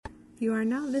You are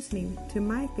now listening to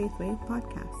My Faithway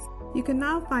podcast. You can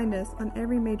now find us on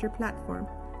every major platform,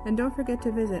 and don't forget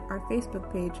to visit our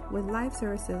Facebook page with live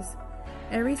services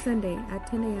every Sunday at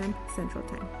 10 a.m. Central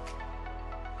Time.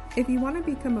 If you want to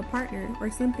become a partner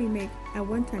or simply make a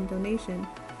one-time donation,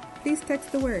 please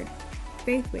text the word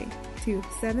Faithway to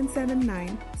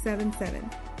 77977.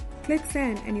 Click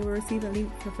send and you will receive a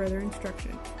link for further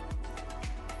instructions.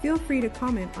 Feel free to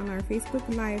comment on our Facebook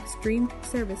Live streamed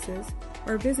services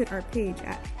or visit our page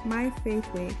at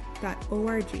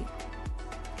myfaithway.org.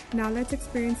 Now let's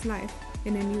experience life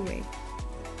in a new way,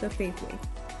 the Faith Way.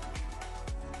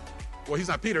 Well, he's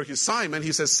not Peter, he's Simon.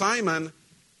 He says, Simon,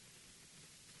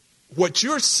 what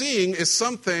you're seeing is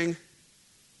something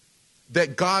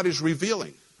that God is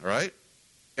revealing, all right?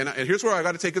 And here's where I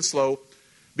got to take it slow,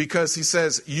 because he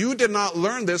says, you did not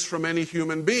learn this from any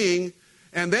human being.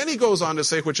 And then he goes on to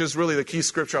say, which is really the key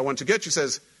scripture I want to get, he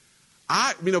says,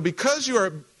 because you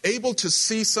are able to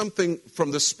see something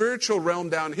from the spiritual realm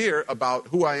down here about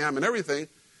who I am and everything,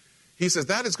 he says,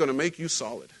 that is going to make you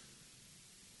solid.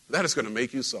 That is going to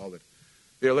make you solid.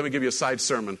 Here, let me give you a side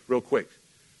sermon real quick.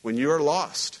 When you're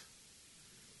lost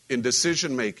in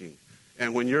decision making,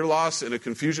 and when you're lost in a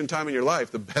confusion time in your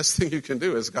life, the best thing you can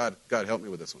do is, God help me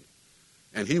with this one.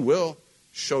 And he will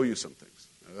show you some things.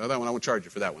 That one, I won't charge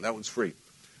you for that one. That one's free.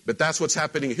 But that's what's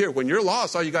happening here. When you're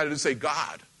lost, all you got to do is say,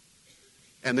 God.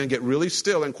 And then get really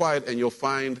still and quiet, and you'll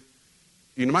find,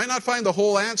 you might not find the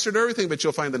whole answer to everything, but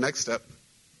you'll find the next step.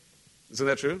 Isn't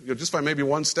that true? You'll just find maybe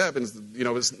one step, and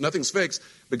nothing's fixed,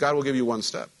 but God will give you one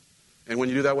step. And when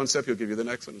you do that one step, he'll give you the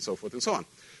next one, and so forth and so on.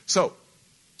 So,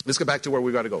 let's get back to where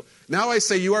we got to go. Now I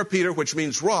say you are Peter, which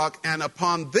means rock, and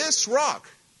upon this rock,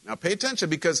 now pay attention,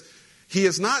 because he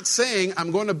is not saying, I'm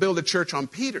going to build a church on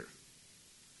Peter.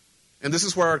 And this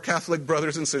is where our Catholic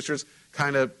brothers and sisters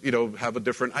kind of, have a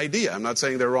different idea. I'm not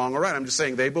saying they're wrong or right. I'm just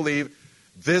saying they believe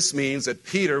this means that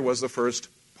Peter was the first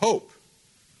pope,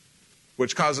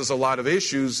 which causes a lot of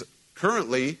issues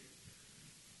currently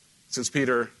since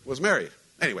Peter was married.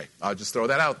 Anyway, I'll just throw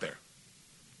that out there.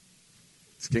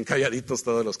 I'm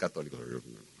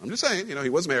just saying, he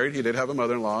was married. He did have a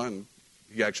mother-in-law, and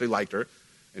he actually liked her,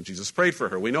 and Jesus prayed for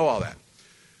her. We know all that.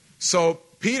 So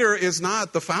Peter is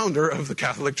not the founder of the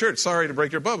Catholic Church. Sorry to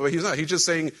break your bubble, but he's not. He's just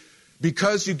saying,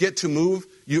 because you get to move,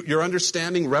 your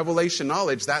understanding, revelation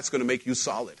knowledge, that's going to make you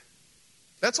solid.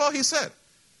 That's all he said.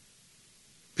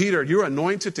 Peter, you're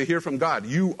anointed to hear from God.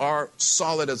 You are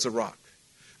solid as a rock.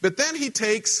 But then he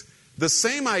takes the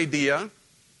same idea,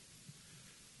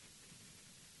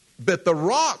 but the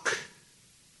rock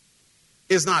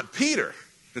is not Peter.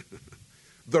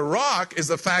 The rock is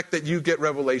the fact that you get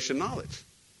revelation knowledge.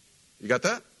 You got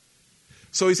that?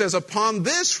 So he says, upon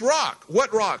this rock,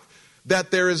 what rock?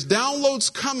 That there is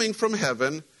downloads coming from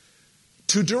heaven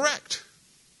to direct.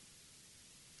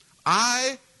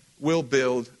 I will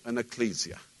build an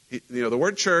ecclesia. The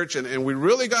word church, and we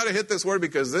really got to hit this word,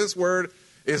 because this word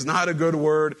is not a good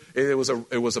word. It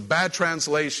was a bad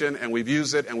translation, and we've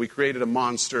used it, and we created a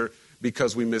monster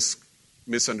because we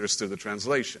misunderstood the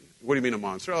translation. What do you mean a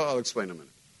monster? I'll explain in a minute.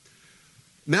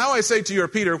 Now I say to you,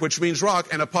 Peter, which means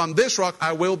rock, and upon this rock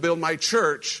I will build my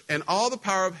church, and all the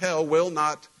power of hell will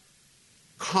not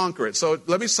conquer it. So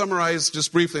let me summarize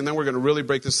just briefly, and then we're going to really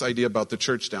break this idea about the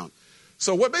church down.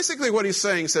 So what he's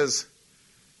saying says,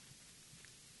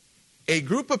 a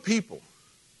group of people,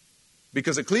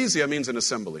 because ecclesia means an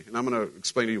assembly, and I'm going to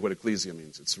explain to you what ecclesia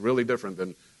means. It's really different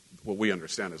than what we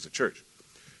understand as a church.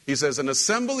 He says, an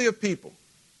assembly of people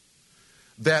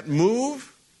that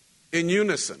move in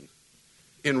unison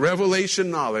in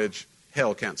revelation knowledge,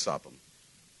 hell can't stop them.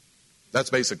 That's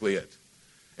basically it.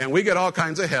 And we get all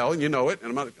kinds of hell, and you know it.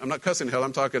 And I'm not cussing hell.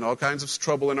 I'm talking all kinds of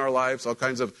trouble in our lives, all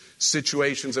kinds of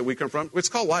situations that we confront. It's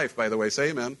called life, by the way. Say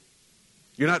amen.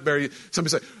 You're not very...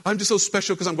 Somebody say, I'm just so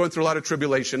special because I'm going through a lot of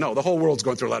tribulation. No, the whole world's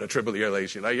going through a lot of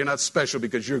tribulation. You're not special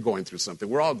because you're going through something.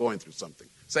 We're all going through something.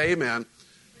 Say amen.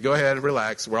 Go ahead and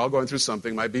relax. We're all going through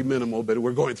something. Might be minimal, but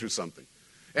we're going through something.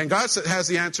 And God has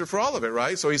the answer for all of it,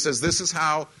 right? So he says, this is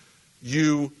how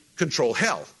you control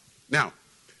hell. Now,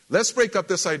 let's break up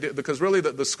this idea, because really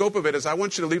the scope of it is I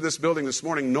want you to leave this building this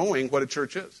morning knowing what a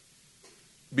church is.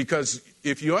 Because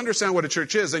if you understand what a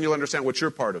church is, then you'll understand what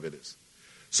your part of it is.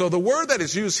 So the word that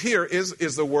is used here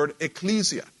is the word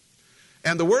ecclesia.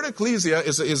 And the word ecclesia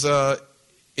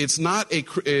it's not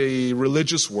a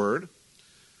religious word.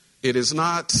 It is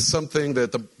not something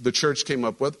that the church came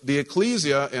up with. The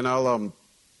ecclesia, and I don't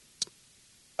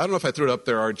know if I threw it up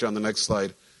there, Arch, on the next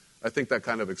slide. I think that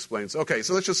kind of explains. Okay,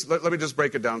 so let me just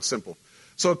break it down simple.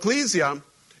 So ecclesia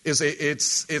is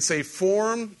it's a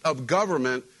form of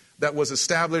government that was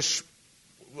established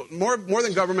more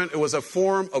than government, it was a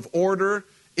form of order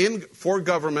for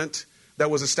government that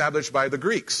was established by the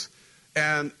Greeks.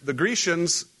 And the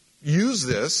Grecians use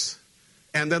this,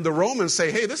 and then the Romans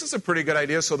say, hey, this is a pretty good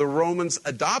idea. So the Romans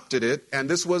adopted it, and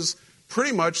this was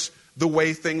pretty much the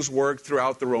way things worked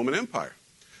throughout the Roman Empire.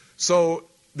 So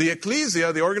the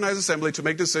ecclesia, the organized assembly to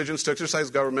make decisions, to exercise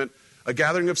government, a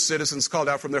gathering of citizens called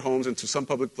out from their homes into some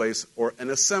public place, or an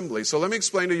assembly. So let me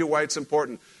explain to you why it's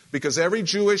important. Because every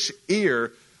Jewish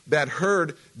ear that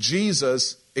heard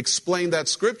Jesus explain that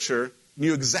scripture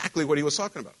knew exactly what he was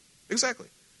talking about. Exactly.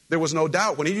 There was no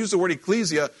doubt. When he used the word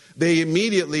ecclesia, they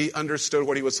immediately understood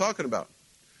what he was talking about.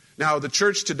 Now, the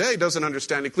church today doesn't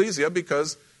understand ecclesia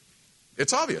because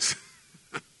it's obvious.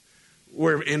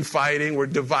 We're infighting, we're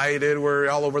divided, we're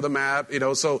all over the map,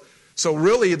 So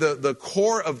really the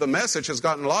core of the message has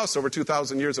gotten lost over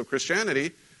 2,000 years of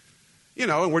Christianity,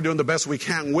 and we're doing the best we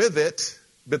can with it.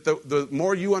 But the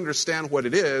more you understand what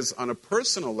it is on a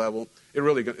personal level, it's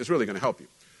really going to help you.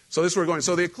 So this is where we're going.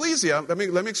 So the ecclesia, let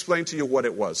me explain to you what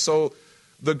it was. So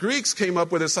the Greeks came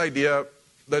up with this idea.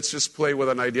 Let's just play with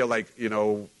an idea like,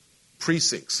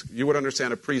 precincts. You would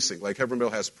understand a precinct, like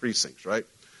Heavenville has precincts, right?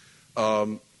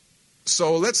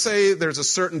 So let's say there's a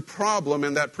certain problem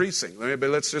in that precinct.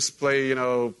 Let's just play,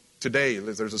 today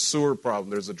there's a sewer problem,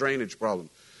 there's a drainage problem.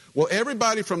 Well,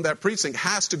 everybody from that precinct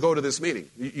has to go to this meeting.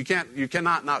 You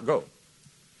cannot not go.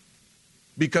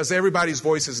 Because everybody's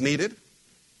voice is needed.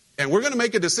 And we're going to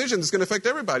make a decision that's going to affect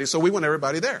everybody, so we want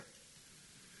everybody there.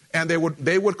 And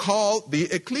they would call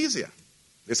the ecclesia.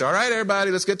 They say, all right,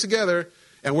 everybody, let's get together,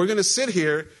 and we're going to sit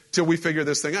here till we figure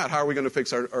this thing out. How are we going to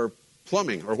fix our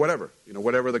plumbing or whatever?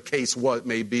 Whatever the case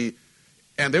may be.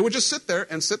 And they would just sit there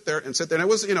and sit there and sit there. And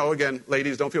it was, again,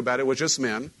 ladies, don't feel bad. It was just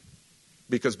men.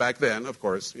 Because back then, of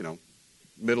course,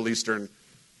 Middle Eastern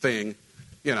thing,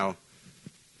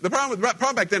 The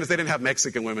problem back then is they didn't have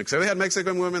Mexican women. Because if they had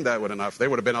Mexican women, that would enough. They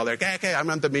would have been all there. Okay, I'm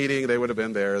at the meeting. They would have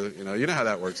been there. You know how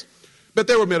that works. But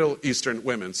they were Middle Eastern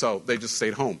women, so they just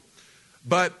stayed home.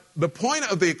 But the point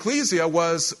of the ecclesia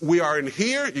was, we are in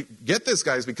here. You get this,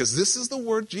 guys, because this is the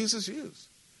word Jesus used.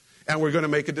 And we're going to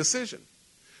make a decision.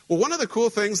 Well, one of the cool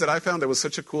things that I found that was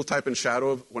such a cool type and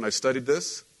shadow of when I studied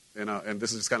this, and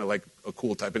this is just kind of like a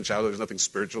cool type and shadow, there's nothing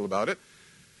spiritual about it.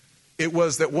 It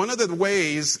was that one of the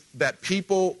ways that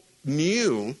people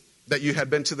knew that you had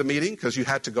been to the meeting, because you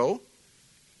had to go,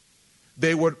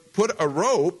 they would put a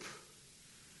rope,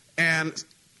 and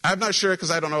I'm not sure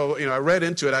because I don't know, I read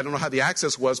into it, I don't know how the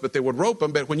access was, but they would rope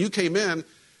them. But when you came in,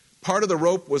 part of the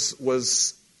rope was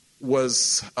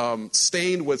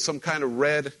stained with some kind of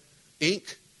red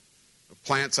ink,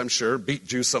 plants, I'm sure, beet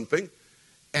juice, something,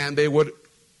 and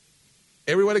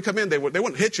everybody come in, they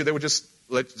wouldn't hit you, they would just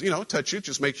touch you,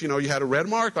 just make you had a red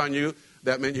mark on you.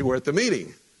 That meant you were at the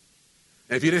meeting.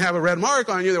 And if you didn't have a red mark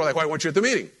on you, they were like, why weren't you at the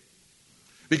meeting?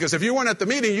 Because if you weren't at the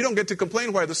meeting, you don't get to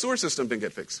complain why the sewer system didn't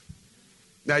get fixed.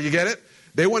 Now you get it?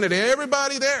 They wanted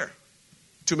everybody there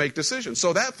to make decisions.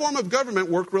 So that form of government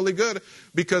worked really good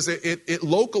because it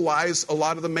localized a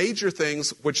lot of the major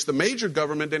things which the major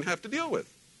government didn't have to deal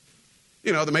with.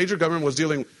 The major government was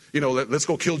dealing, let's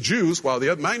go kill Jews, while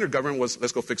the minor government was,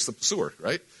 let's go fix the sewer,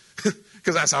 right?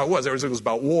 Because that's how it was. Everything was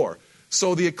about war.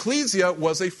 So the ecclesia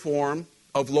was a form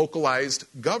of localized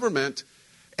government.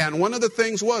 And one of the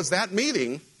things was that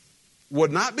meeting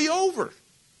would not be over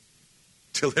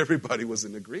till everybody was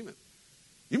in agreement.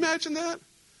 You imagine that?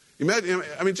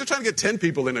 Just trying to get 10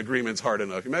 people in agreement is hard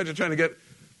enough. Imagine trying to get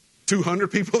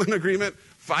 200 people in agreement,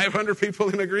 500 people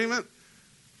in agreement.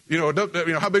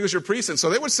 How big is your precinct? So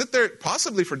they would sit there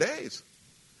possibly for days.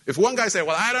 If one guy said,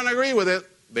 well, I don't agree with it,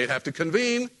 they'd have to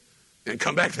convene and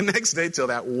come back the next day till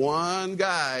that one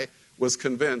guy was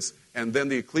convinced. And then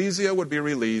the ecclesia would be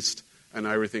released and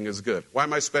everything is good. Why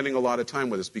am I spending a lot of time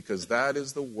with this? Because that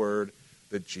is the word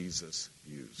that Jesus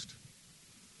used.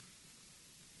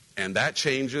 And that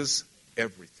changes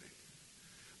everything.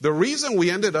 The reason we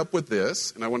ended up with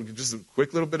this, and I want to give just a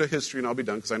quick little bit of history and I'll be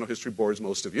done because I know history bores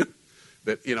most of you.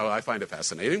 But, I find it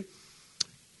fascinating.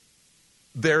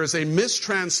 There is a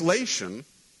mistranslation,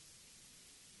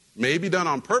 maybe done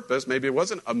on purpose, maybe it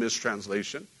wasn't a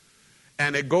mistranslation,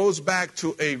 and it goes back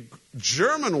to a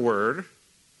German word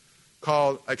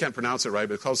called, I can't pronounce it right,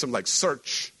 but it's called something like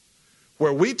search,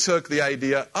 where we took the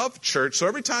idea of church. So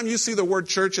every time you see the word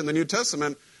church in the New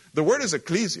Testament, the word is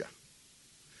ecclesia.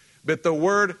 But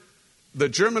the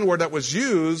German word that was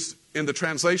used in the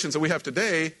translations that we have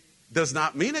today does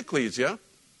not mean ecclesia.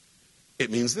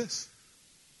 It means this.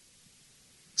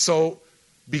 So,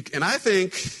 and I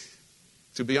think,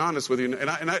 to be honest with you, and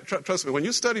I trust me, when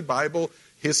you study Bible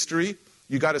history,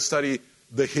 you got to study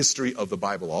the history of the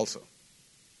Bible also.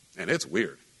 And it's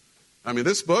weird. I mean,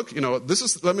 this book, this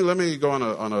is, let me go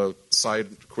on a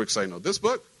quick side note. This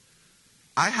book,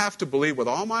 I have to believe with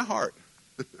all my heart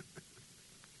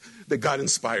that God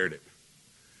inspired it.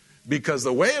 Because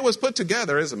the way it was put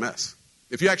together is a mess.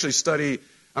 If you actually study,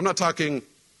 I'm not talking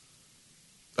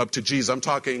up to Jesus, I'm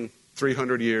talking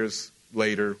 300 years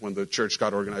later when the church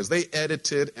got organized. They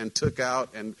edited and took out,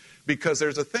 and because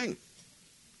there's a thing.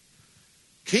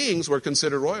 Kings were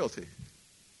considered royalty.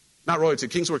 Not royalty,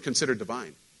 kings were considered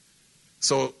divine.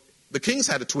 So the kings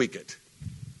had to tweak it.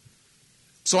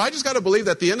 So I just got to believe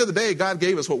that at the end of the day, God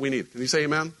gave us what we need. Can you say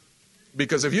amen?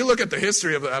 Because if you look at the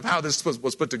history of how this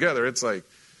was put together, it's like,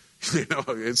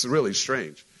 it's really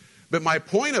strange. But my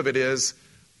point of it is,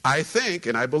 I think,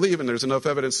 and I believe, and there's enough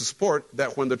evidence to support,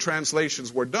 that when the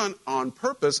translations were done on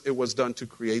purpose, it was done to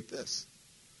create this.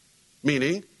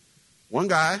 Meaning, one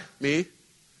guy, me,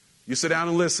 you sit down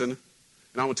and listen, and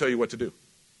I'm going to tell you what to do.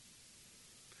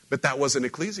 But that was an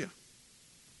ecclesia.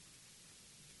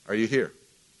 Are you here?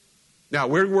 Now,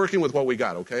 we're working with what we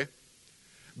got, okay?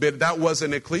 But that was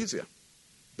an ecclesia.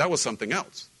 That was something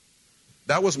else.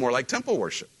 That was more like temple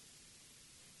worship.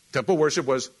 Temple worship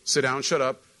was sit down, shut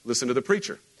up, listen to the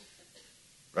preacher.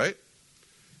 Right?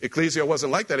 Ecclesia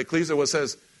wasn't like that. Ecclesia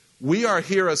says, we are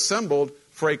here assembled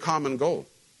for a common goal.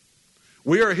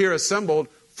 We are here assembled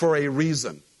for a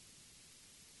reason.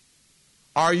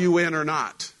 Are you in or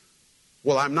not?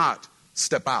 Well, I'm not.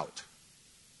 Step out.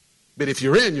 But if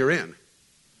you're in, you're in.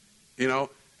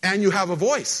 And you have a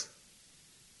voice.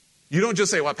 You don't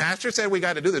just say, well, pastor said we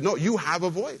got to do this. No, you have a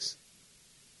voice.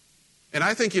 And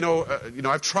I think,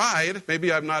 I've tried.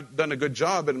 Maybe I've not done a good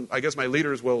job, and I guess my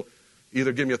leaders will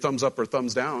either give me a thumbs up or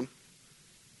thumbs down.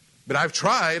 But I've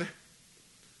tried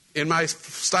in my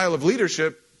style of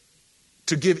leadership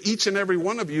to give each and every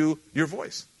one of you your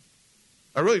voice.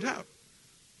 I really have.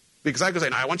 Because I could say,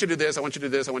 no, I want you to do this, I want you to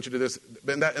do this, I want you to do this.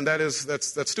 And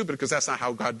that's stupid because that's not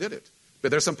how God did it.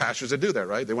 But there's some pastors that do that,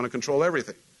 right? They want to control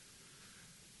everything.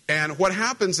 And what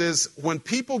happens is when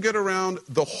people get around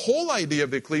the whole idea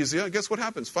of the ecclesia, guess what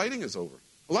happens? Fighting is over.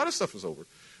 A lot of stuff is over.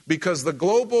 Because the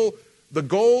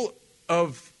goal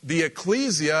of the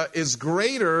ecclesia is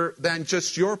greater than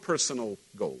just your personal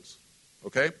goals.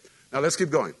 Okay? Now let's keep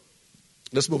going.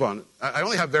 Let's move on. I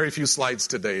only have very few slides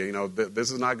today.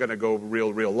 This is not going to go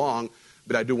real long,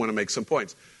 but I do want to make some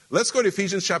points. Let's go to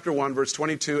Ephesians chapter 1, verse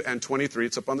 22 and 23.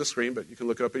 It's up on the screen, but you can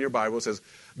look it up in your Bible. It says,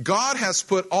 God has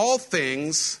put all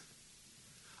things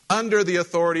under the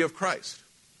authority of Christ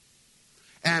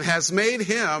and has made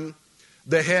him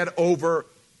the head over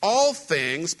all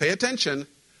things, pay attention,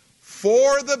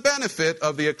 for the benefit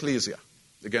of the ecclesia.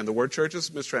 Again, the word church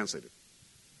is mistranslated.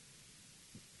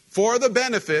 For the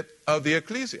benefit of the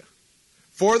ecclesia.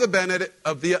 For the benefit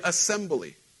of the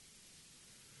assembly.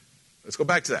 Let's go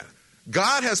back to that.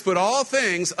 God has put all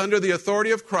things under the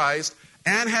authority of Christ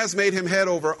and has made him head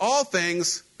over all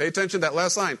things, pay attention to that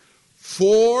last line,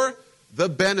 for the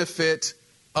benefit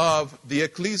of the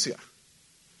ecclesia.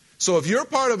 So if you're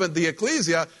part of the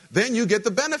ecclesia, then you get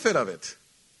the benefit of it.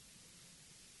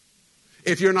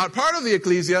 If you're not part of the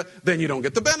ecclesia, then you don't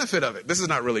get the benefit of it. This is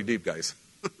not really deep, guys.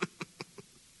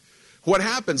 What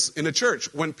happens in a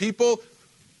church when people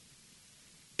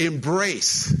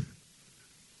embrace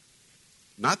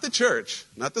not the church,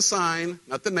 not the sign,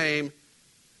 not the name,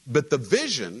 but the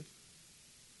vision,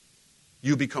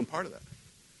 you become part of that.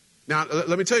 Now,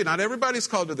 let me tell you, not everybody's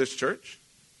called to this church.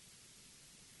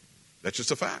 That's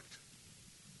just a fact.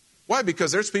 Why?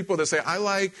 Because there's people that say, I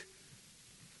like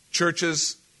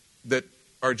churches that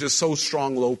are just so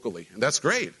strong locally. And that's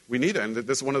great. We need it. And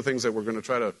this is one of the things that we're going to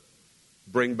try to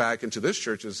bring back into this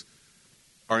church is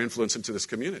our influence into this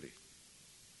community.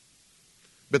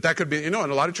 But that could be, and a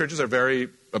lot of churches are very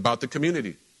about the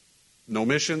community. No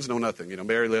missions, no nothing.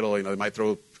 Very little, they might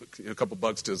throw a couple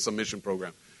bucks to some mission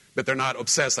program. But they're not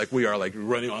obsessed like we are, like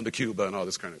running on to Cuba and all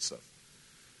this kind of stuff.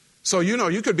 So,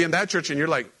 you could be in that church and you're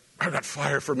like, I got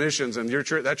fire for missions, and your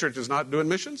church, that church is not doing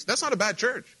missions. That's not a bad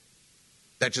church.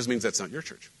 That just means that's not your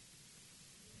church.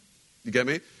 You get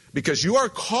me? Because you are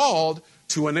called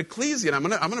to an ecclesia.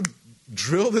 And I'm going to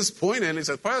drill this point in. He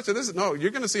says, Pastor,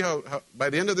 you're going to see how by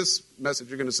the end of this message,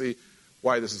 you're going to see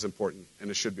why this is important,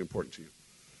 and it should be important to you.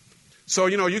 So,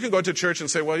 you can go to church and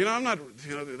say, well, I'm not,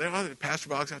 there are other pastor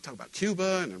blogs that talk about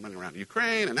Cuba, and they're running around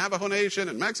Ukraine, and Navajo Nation,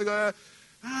 and Mexico.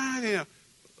 I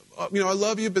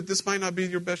love you, but this might not be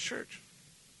your best church.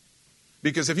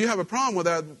 Because if you have a problem with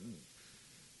that,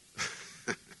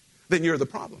 then you're the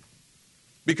problem.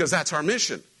 Because that's our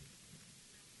mission.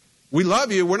 We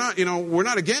love you. We're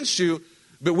not against you,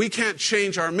 but we can't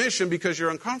change our mission because you're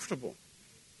uncomfortable.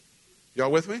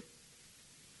 Y'all with me?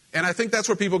 And I think that's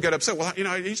where people get upset. Well,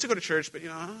 I used to go to church, but,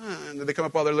 and they come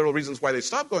up with all their little reasons why they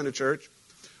stopped going to church.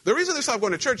 The reason they stopped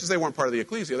going to church is they weren't part of the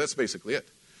ecclesia. That's basically it.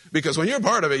 Because when you're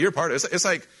part of it, you're part of it. It's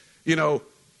like,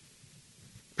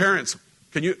 parents,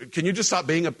 can you just stop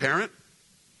being a parent?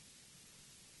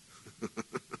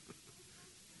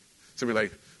 Somebody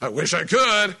like, I wish I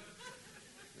could.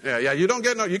 Yeah, you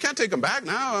can't take them back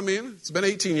now. I mean, it's been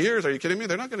 18 years. Are you kidding me?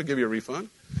 They're not going to give you a refund.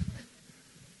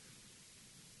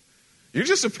 You're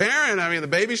just a parent. I mean, the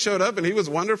baby showed up and he was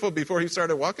wonderful before he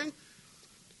started walking.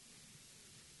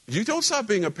 You don't stop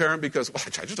being a parent because,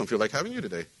 I just don't feel like having you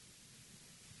today.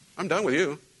 I'm done with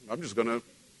you. I'm just going to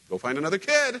go find another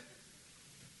kid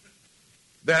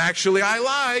that actually I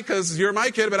like because you're my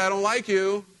kid, but I don't like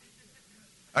you.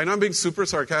 I know I'm being super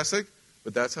sarcastic,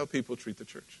 but that's how people treat the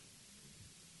church.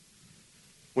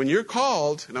 When you're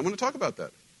called, and I'm going to talk about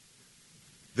that,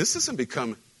 this doesn't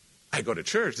become, I go to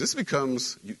church. This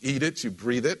becomes, you eat it, you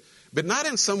breathe it, but not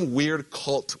in some weird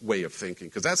cult way of thinking,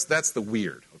 because that's the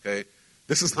weird, okay?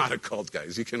 This is not a cult,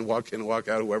 guys. You can walk in and walk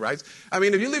out, whoever. I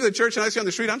mean, if you leave the church and I see you on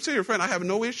the street, I'm still your friend. I have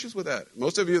no issues with that.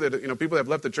 Most of you that, people that have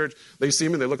left the church, they see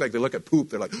me and they look at poop.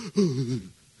 They're like,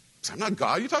 I'm not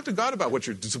God. You talk to God about what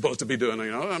you're supposed to be doing.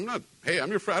 I'm not, hey, I'm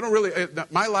your friend. I don't really,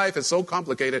 my life is so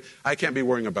complicated, I can't be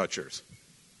worrying about yours.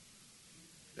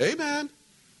 Amen.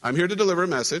 I'm here to deliver a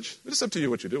message, but it's up to you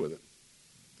what you do with it.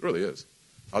 It really is.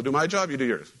 I'll do my job, you do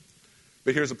yours.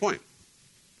 But here's the point.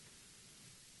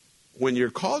 When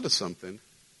you're called to something,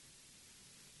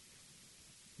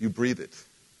 you breathe it.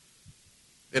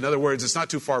 In other words, it's not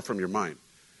too far from your mind.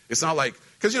 It's not like,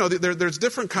 because, there's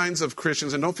different kinds of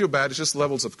Christians, and don't feel bad, it's just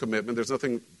levels of commitment. There's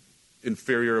nothing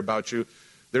inferior about you.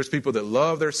 There's people that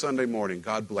love their Sunday morning.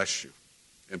 God bless you.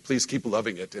 And please keep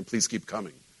loving it, and please keep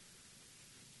coming.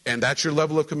 And that's your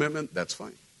level of commitment, that's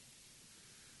fine.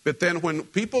 But then when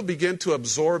people begin to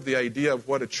absorb the idea of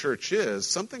what a church is,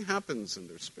 something happens in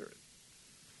their spirit.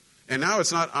 And now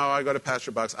it's not, I go to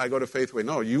Pastor Box, I go to Faithway.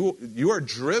 No, you are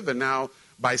driven now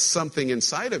by something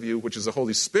inside of you, which is the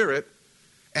Holy Spirit.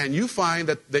 And you find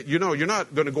that you're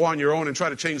not going to go on your own and try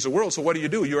to change the world. So what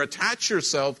do? You attach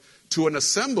yourself to an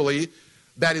assembly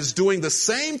that is doing the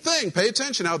same thing, pay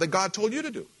attention now, that God told you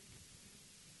to do.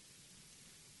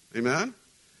 Amen?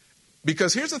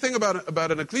 Because here's the thing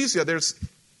about an ecclesia.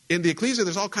 In the ecclesia,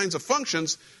 there's all kinds of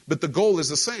functions, but the goal is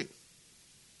the same.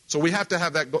 So we have to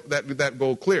have that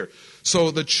goal clear. So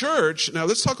the church, now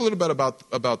let's talk a little bit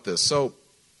about this. So,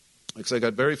 like I said, I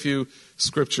got very few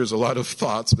scriptures, a lot of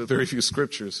thoughts, but very few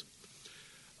scriptures.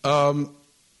 The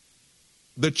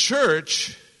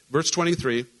church, verse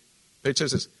 23, page 10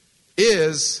 says,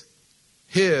 is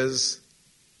his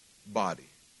body.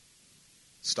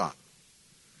 Stop.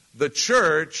 The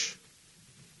church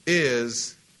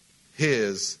is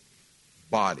his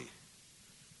body.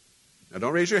 Now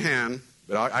don't raise your hand.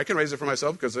 But I can raise it for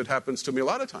myself because it happens to me a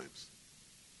lot of times.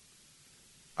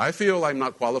 I feel I'm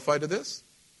not qualified to this.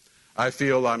 I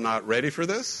feel I'm not ready for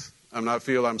this.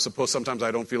 Sometimes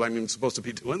I don't feel I'm even supposed to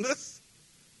be doing this.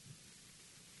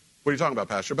 What are you talking about,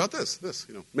 Pastor? About this,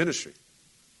 ministry.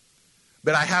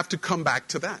 But I have to come back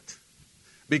to that.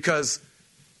 Because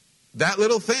that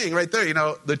little thing right there,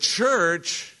 the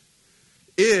church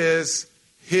is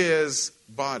his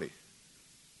body.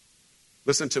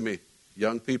 Listen to me.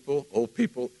 Young people, old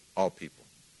people, all people.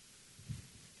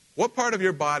 What part of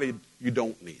your body you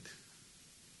don't need?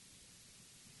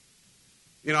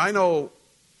 I know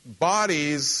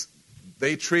bodies,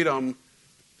 they treat them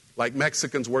like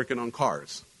Mexicans working on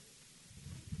cars.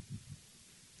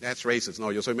 That's racist. No,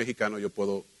 yo soy mexicano, yo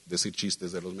puedo decir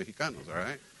chistes de los mexicanos, all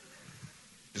right?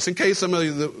 Just in case some of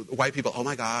the white people, oh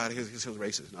my God, he's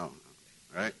racist. No, all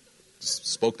right? Just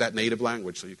spoke that native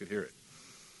language so you could hear it.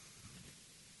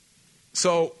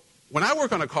 So, when I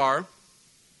work on a car,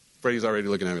 Freddie's already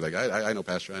looking at me like, I know,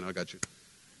 Pastor, I got you.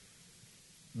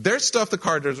 There's stuff the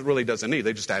car really doesn't need.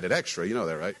 They just added extra. You know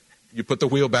that, right? You put the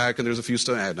wheel back and there's a few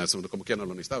stuff.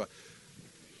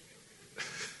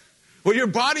 Well, your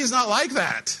body's not like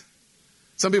that.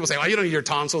 Some people say, well, you don't need your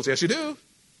tonsils. Yes, you do.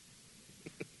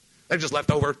 They're just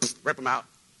left over. Rip them out.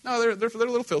 No, they're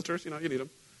little filters. You need them.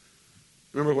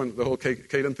 Remember when the whole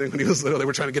Caden thing, when he was little, they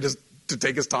were trying to get to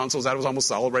take his tonsils out. It was almost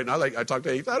solid right now. Like I talked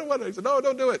to Heath, I don't want it. He said, no,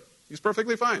 don't do it. He's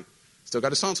perfectly fine. Still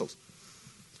got his tonsils.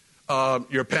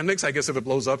 Your appendix, I guess if it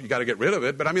blows up, you got to get rid of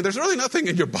it. But there's really nothing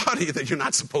in your body that you're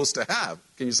not supposed to have.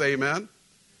 Can you say amen?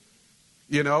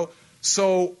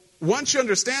 So once you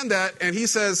understand that, and he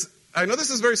says, I know this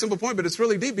is a very simple point, but it's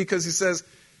really deep because he says,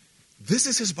 this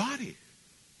is his body.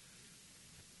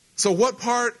 So what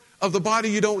part of the body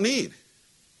you don't need?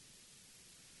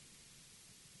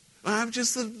 I'm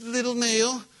just a little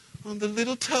nail. on the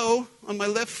little toe on my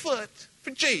left foot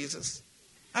for Jesus.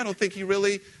 I don't think he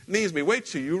really needs me. Wait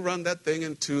till you run that thing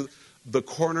into the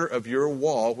corner of your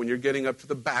wall when you're getting up to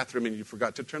the bathroom and you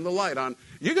forgot to turn the light on.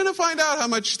 You're going to find out how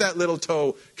much that little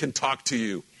toe can talk to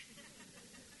you.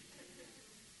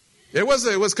 It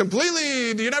was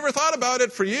completely, you never thought about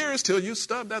it for years till you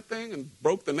stubbed that thing and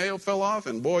broke the nail, fell off,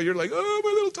 and boy, you're like, oh,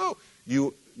 my little toe.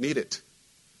 You need it.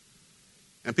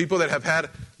 And people that have had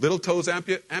little toes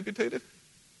amputated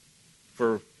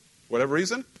for whatever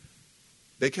reason,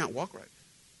 they can't walk right.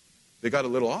 They got a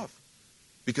little off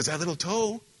because that little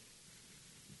toe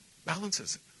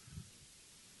balances it.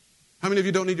 How many of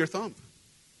you don't need your thumb?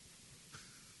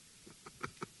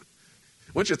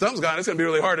 Once your thumb's gone, it's going to be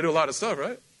really hard to do a lot of stuff,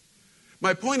 right?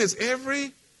 My point is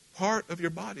every part of your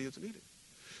body is needed.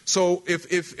 So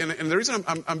and the reason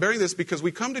I'm bearing this because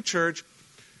we come to church,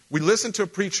 we listen to a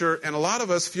preacher, and a lot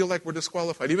of us feel like we're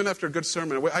disqualified. Even after a good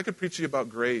sermon, I could preach to you about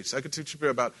grace. I could teach you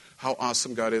about how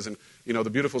awesome God is and, the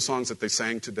beautiful songs that they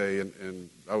sang today. And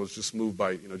I was just moved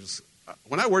by,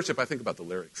 when I worship, I think about the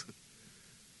lyrics.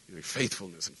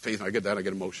 Faithfulness and faith. I get that, I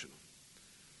get emotional.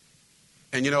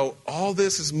 And, all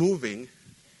this is moving.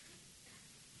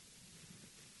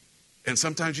 And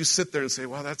sometimes you sit there and say,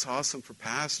 wow, that's awesome for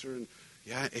Pastor and,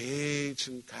 H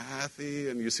and Kathy,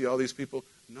 and you see all these people.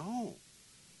 No.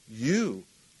 You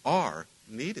are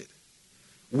needed.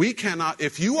 We cannot,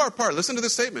 if you are part, listen to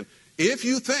this statement. If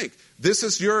you think this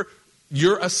is your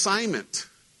assignment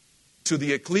to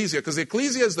the ecclesia, because the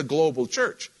ecclesia is the global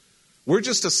church. We're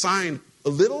just assigned a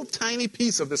little tiny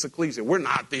piece of this ecclesia. We're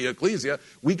not the ecclesia.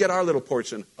 We get our little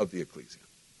portion of the ecclesia,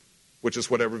 which is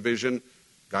whatever vision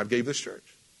God gave this church.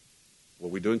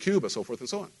 What we do in Cuba, so forth and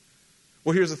so on.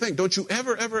 Well, here's the thing. Don't you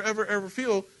ever, ever, ever, ever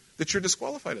feel that you're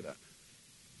disqualified of that.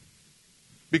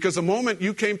 Because the moment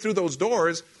you came through those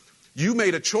doors, you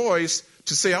made a choice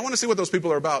to say, I want to see what those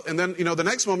people are about. And then, the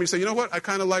next moment you say, you know what? I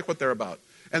kind of like what they're about.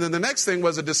 And then the next thing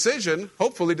was a decision,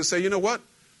 hopefully, to say, you know what?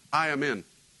 I am in.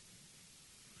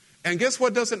 And guess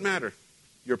what doesn't matter?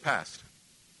 Your past.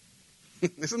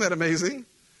 Isn't that amazing?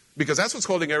 Because that's what's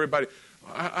holding everybody.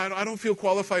 I don't feel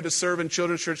qualified to serve in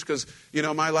children's church because,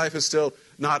 my life is still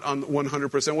not on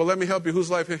 100%. Well, let me help you. Whose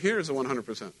life here is a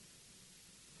 100%?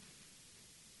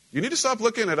 You need to stop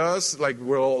looking at us like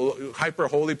we're all hyper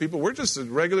holy people. We're just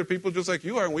regular people just like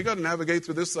you are, and we got to navigate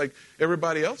through this like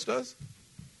everybody else does.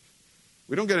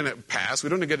 We don't get a pass. We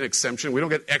don't get an exemption. We don't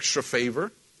get extra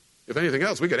favor. If anything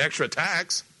else, we get extra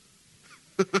tax.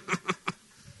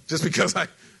 Just because the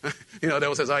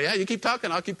devil says, oh yeah, you keep talking,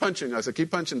 I'll keep punching. I said,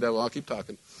 keep punching, devil, I'll keep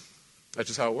talking. That's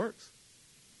just how it works.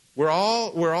 We're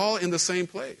all in the same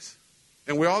place.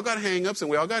 And we all got hang-ups, and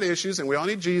we all got issues, and we all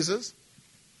need Jesus.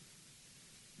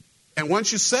 And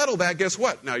once you settle that, guess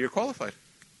what? Now you're qualified.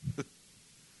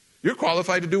 You're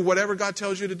qualified to do whatever God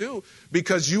tells you to do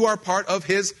because you are part of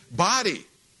His body.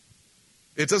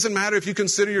 It doesn't matter if you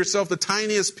consider yourself the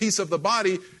tiniest piece of the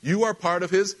body, you are part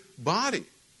of His body.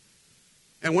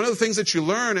 And one of the things that you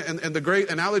learn, and the great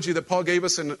analogy that Paul gave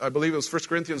us in, I believe it was 1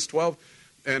 Corinthians 12,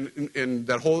 and in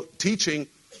that whole teaching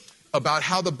about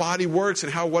how the body works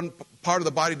and how one part of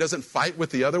the body doesn't fight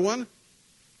with the other one.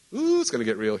 Ooh, it's going to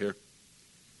get real here.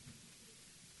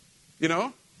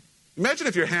 Imagine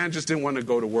if your hand just didn't want to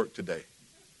go to work today.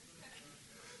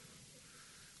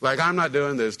 Like, I'm not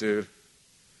doing this, dude.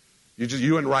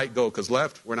 You and right go, because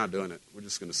left, we're not doing it. We're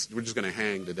just going to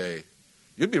hang today.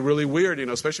 You'd be really weird,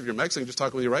 especially if you're Mexican, just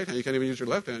talking with your right hand. You can't even use your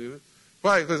left hand.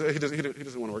 Why? Because he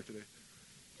doesn't want to work today.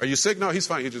 Are you sick? No, he's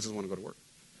fine. He just doesn't want to go to work.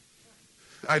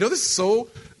 I know this is so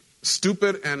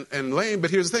stupid and lame,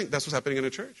 but here's the thing. That's what's happening in a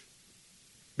church.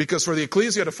 Because for the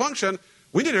ecclesia to function,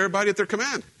 we need everybody at their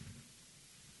command.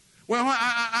 Well,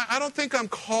 I don't think I'm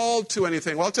called to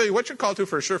anything. Well, I'll tell you what you're called to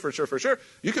for sure.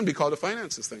 You can be called to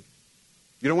finance this thing.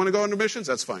 You don't want to go into missions?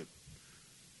 That's fine.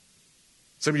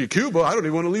 Some of you, Cuba, I don't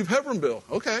even want to leave Hebronville.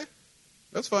 Okay,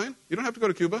 that's fine. You don't have to go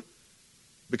to Cuba.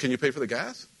 But can you pay for the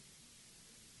gas?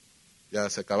 Ya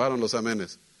se acabaron los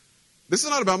amenes. This is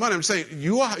not about money. I'm saying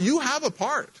you have a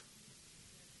part.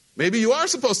 Maybe you are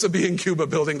supposed to be in Cuba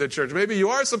building the church. Maybe you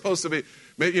are supposed to be,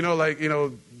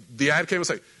 the ad came and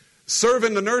said, serve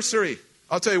in the nursery.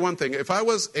 I'll tell you one thing. If I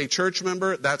was a church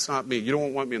member, that's not me. You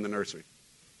don't want me in the nursery.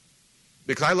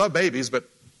 Because I love babies, but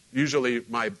usually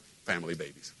my family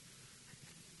babies.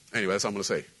 Anyway, that's all I'm going to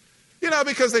say.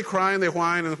 Because they cry and they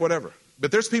whine and whatever.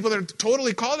 But there's people that are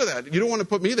totally called to that. You don't want to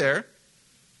put me there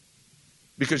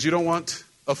because you don't want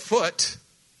a foot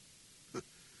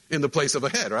in the place of a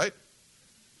head, right?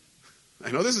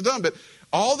 I know this is dumb, but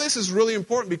all this is really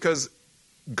important because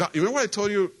God, you remember what I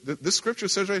told you? This scripture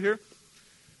says right here?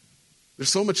 There's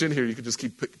so much in here, you could just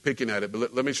keep picking at it,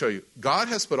 but let me show you. God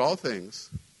has put all things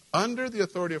under the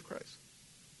authority of Christ.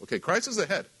 Okay, Christ is the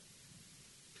head.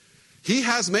 He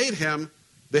has made him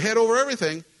the head over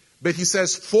everything, but he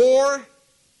says for, and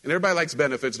everybody likes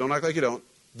benefits, don't act like you don't,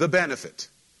 the benefit.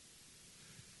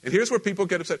 And here's where people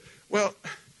get upset. Well,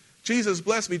 Jesus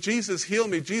bless me, Jesus heal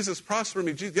me, Jesus prosper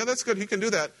me. Jesus, yeah, that's good, he can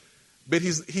do that. But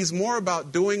he's more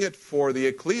about doing it for the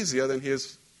ecclesia than he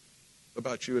is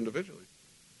about you individually.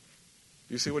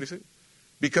 Do you see what he's saying?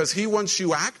 Because he wants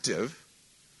you active.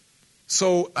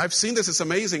 So I've seen this, it's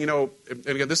amazing, and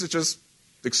again, this is just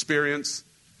experience.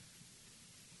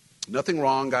 Nothing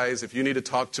wrong, guys. If you need to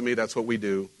talk to me, that's what we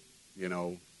do.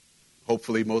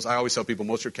 Hopefully I always tell people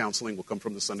most of your counseling will come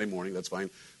from the Sunday morning. That's fine.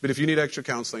 But if you need extra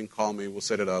counseling, call me. We'll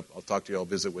set it up. I'll talk to you. I'll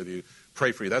visit with you.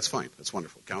 Pray for you. That's fine. That's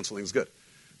wonderful. Counseling is good.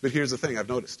 But here's the thing I've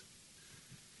noticed.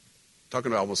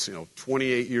 Talking about almost,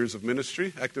 28 years of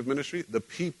ministry, active ministry, the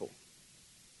people.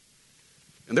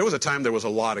 And there was a time there was a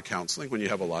lot of counseling when you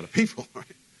have a lot of people, right?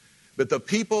 But the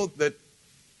people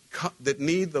that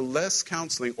need the less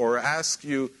counseling or ask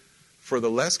you for the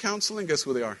less counseling, guess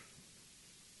who they are?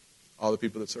 All the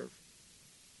people that serve.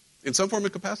 In some form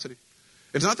of capacity.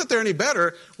 It's not that they're any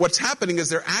better. What's happening is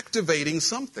they're activating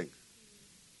something.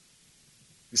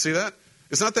 You see that?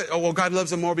 It's not that, God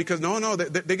loves them more because, no,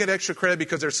 they get extra credit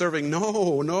because they're serving.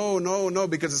 No,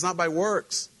 because it's not by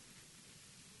works.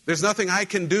 There's nothing I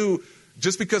can do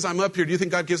just because I'm up here. Do you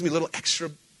think God gives me a little extra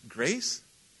grace?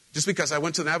 Just because I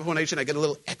went to the Navajo Nation, I get a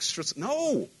little extra?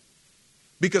 No.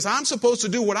 Because I'm supposed to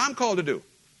do what I'm called to do.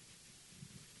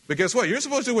 But guess what? You're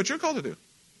supposed to do what you're called to do.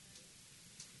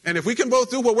 And if we can both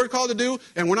do what we're called to do,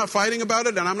 and we're not fighting about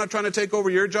it, and I'm not trying to take over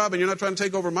your job, and you're not trying to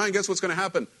take over mine, guess what's going to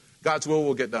happen? God's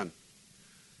will get done.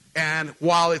 And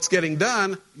while it's getting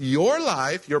done, your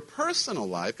life, your personal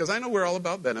life, because I know we're all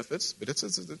about benefits, but it's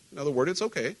another word, it's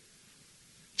okay,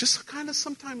 just kind of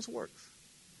sometimes works.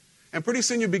 And pretty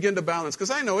soon you begin to balance, because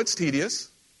I know it's tedious.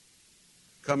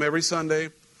 Come every Sunday,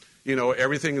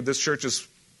 everything at this church is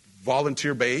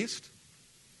volunteer-based.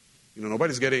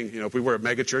 Nobody's getting, if we were a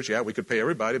mega church, yeah, we could pay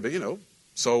everybody, but,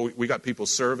 so we got people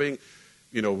serving,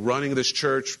 running this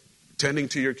church, tending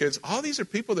to your kids. All these are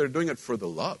people that are doing it for the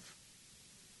love.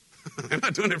 They're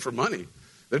not doing it for money.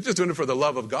 They're just doing it for the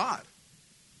love of God.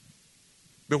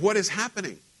 But what is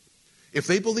happening? If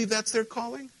they believe that's their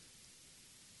calling,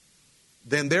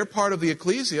 then their part of the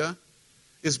ecclesia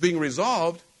is being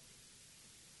resolved.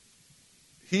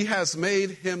 He has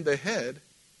made him the head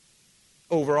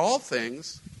over all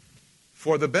things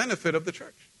for the benefit of the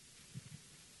church.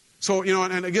 So,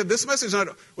 and again, this message is not,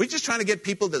 we're just trying to get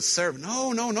people to serve.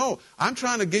 No. I'm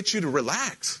trying to get you to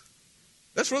relax.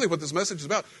 That's really what this message is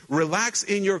about. Relax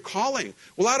in your calling.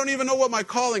 Well, I don't even know what my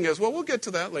calling is. Well, we'll get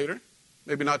to that later.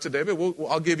 Maybe not today, but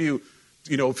I'll give you,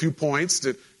 a few points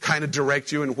to kind of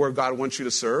direct you in where God wants you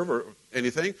to serve or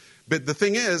anything. But the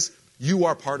thing is, you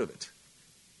are part of it.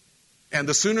 And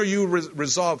the sooner you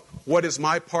resolve, what is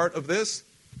my part of this?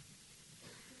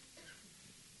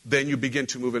 Then you begin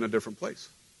to move in a different place.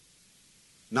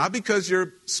 Not because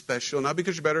you're special, not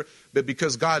because you're better, but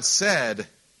because God said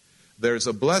there's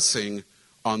a blessing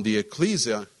on the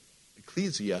ecclesia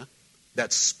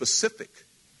that's specific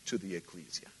to the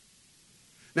ecclesia.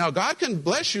 Now, God can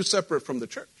bless you separate from the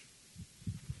church.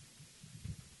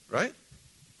 Right?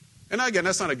 And again,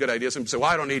 that's not a good idea. Some people say,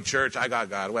 I don't need church, I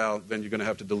got God. Well, then you're going to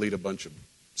have to delete a bunch of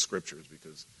scriptures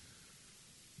because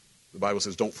the Bible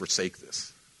says don't forsake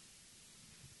this.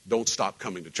 Don't stop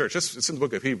coming to church. It's in the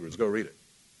book of Hebrews. Go read it.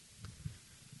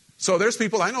 So there's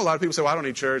people, I know a lot of people say, I don't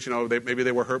need church. Maybe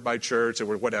they were hurt by church. They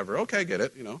were whatever. Okay, I get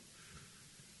it,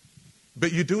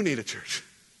 But you do need a church.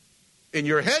 In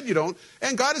your head, you don't.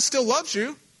 And God still loves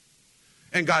you.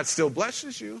 And God still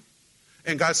blesses you.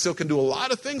 And God still can do a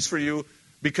lot of things for you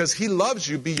because he loves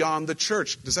you beyond the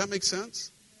church. Does that make sense?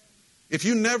 If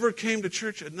you never came to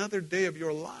church another day of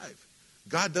your life,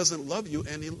 God doesn't love you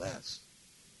any less.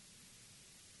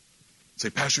 Say,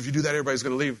 Pastor, if you do that, everybody's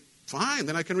going to leave. Fine,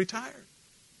 then I can retire.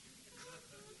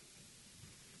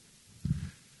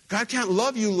 God can't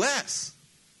love you less.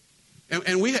 And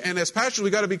as pastors, we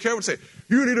got to be careful to say,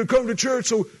 you need to come to church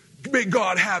so make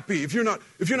God happy. If you're not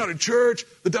in church,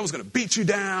 the devil's going to beat you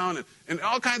down and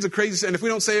all kinds of crazy stuff. And if we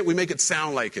don't say it, we make it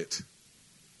sound like it.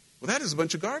 Well, that is a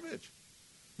bunch of garbage.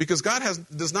 Because God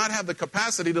does not have the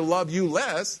capacity to love you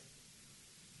less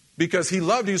because he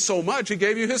loved you so much, he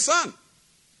gave you his son.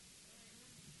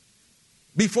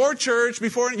 Before church,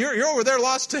 you're over there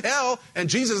lost to hell, and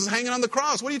Jesus is hanging on the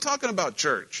cross. What are you talking about,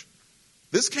 church?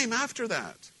 This came after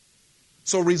that.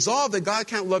 So resolve that God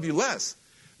can't love you less.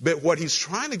 But what he's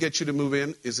trying to get you to move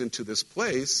in is into this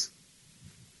place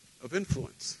of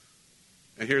influence.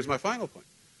 And here's my final point.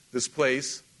 This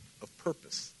place of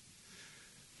purpose.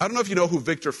 I don't know if you know who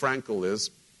Viktor Frankl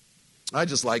is. I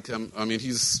just like him. I mean,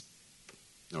 he's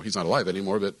not alive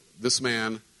anymore, but this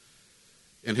man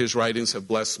and his writings have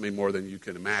blessed me more than you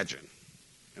can imagine.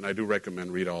 And I do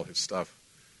recommend read all his stuff.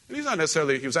 And he's not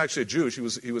necessarily, he was actually a Jew.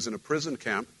 He was in a prison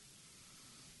camp,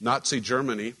 Nazi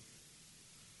Germany.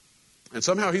 And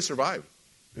somehow he survived.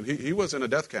 And he was in a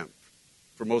death camp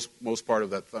for most part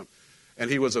of that time. And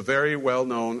he was a very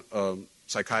well-known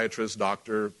psychiatrist,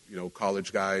 doctor,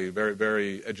 college guy, very,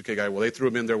 very educated guy. Well, they threw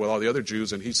him in there with all the other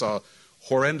Jews, and he saw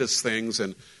horrendous things,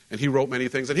 and he wrote many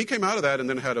things. And he came out of that and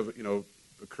then had a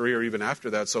career even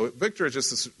after that. So Victor is just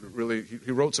this really,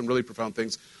 he wrote some really profound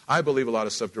things. I believe a lot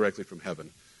of stuff directly from heaven,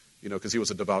 because he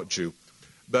was a devout Jew.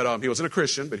 But he wasn't a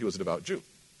Christian, but he was a devout Jew.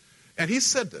 And he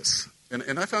said this,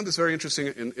 and I found this very interesting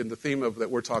in the theme of that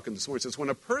we're talking this morning. It says, when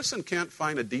a person can't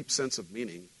find a deep sense of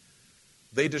meaning,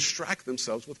 they distract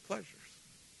themselves with pleasures.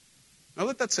 Now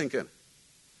let that sink in.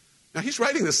 Now he's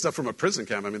writing this stuff from a prison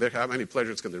camp. I mean, how many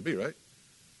pleasures can there be, right?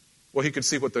 Well, he could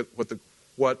see what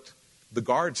the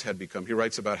guards had become. He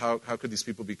writes about how could these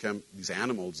people become these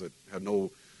animals that have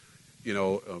no,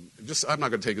 I'm not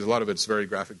going to take it. A lot of it's very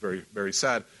graphic, very, very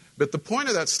sad. But the point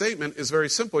of that statement is very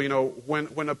simple.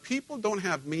 When a people don't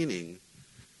have meaning,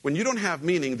 when you don't have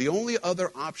meaning, the only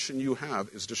other option you have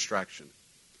is distraction.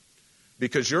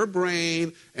 Because your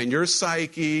brain and your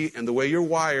psyche and the way you're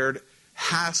wired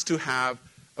has to have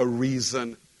a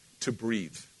reason to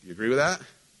breathe. Do you agree with that?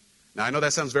 Now, I know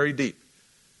that sounds very deep.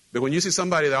 But when you see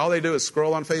somebody that all they do is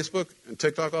scroll on Facebook and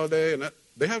TikTok all day, and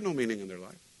they have no meaning in their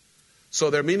life. So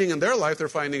their meaning in their life, they're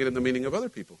finding it in the meaning of other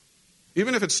people.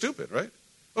 Even if it's stupid, right?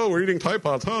 Oh, we're eating Tide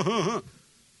Pods. Huh, huh, huh.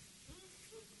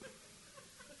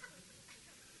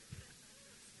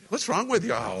 What's wrong with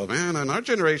you? Oh, man, in our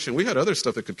generation, we had other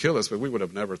stuff that could kill us, but we would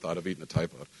have never thought of eating a Tide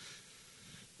Pod.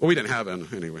 Well, we didn't have any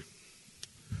anyway.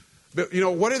 But,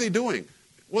 what are they doing?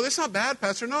 Well, that's not bad,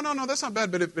 Pastor. No, that's not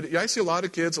bad. But I see a lot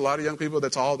of kids, a lot of young people,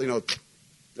 that's all,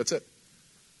 that's it.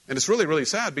 And it's really, really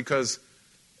sad because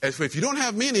if you don't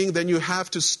have meaning, then you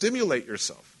have to stimulate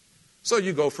yourself. So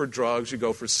you go for drugs, you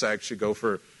go for sex, you go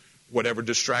for whatever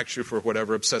distracts you, for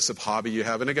whatever obsessive hobby you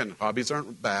have. And again, hobbies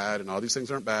aren't bad and all these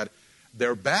things aren't bad.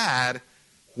 They're bad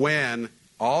when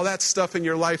all that stuff in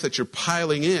your life that you're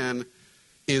piling in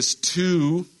is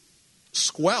to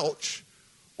squelch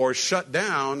or shut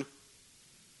down.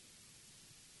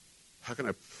 How can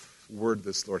I word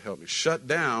this, Lord help me? Shut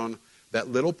down that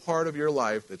little part of your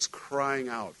life that's crying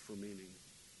out for meaning,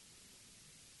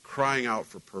 crying out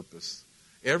for purpose.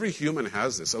 Every human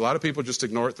has this. A lot of people just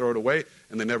ignore it, throw it away,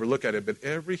 and they never look at it. But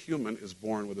every human is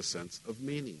born with a sense of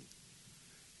meaning.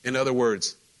 In other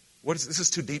words, this is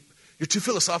too deep. You're too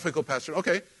philosophical, Pastor.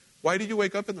 Okay, why do you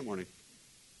wake up in the morning?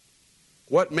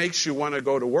 What makes you want to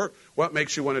go to work? What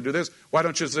makes you want to do this? Why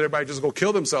don't everybody just go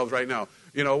kill themselves right now?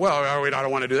 I don't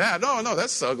want to do that. No,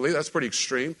 that's ugly. That's pretty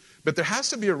extreme. But there has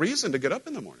to be a reason to get up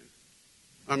in the morning.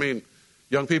 I mean,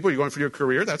 young people, you're going for your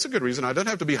career. That's a good reason. I don't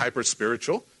have to be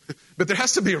hyper-spiritual. But there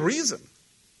has to be a reason.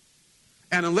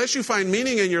 And unless you find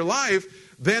meaning in your life,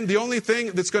 then the only thing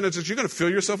you're going to fill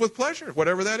yourself with pleasure,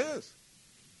 whatever that is.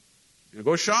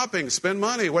 Go shopping, spend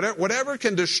money, whatever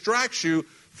can distract you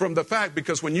from the fact,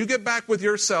 because when you get back with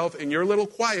yourself in your little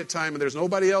quiet time and there's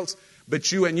nobody else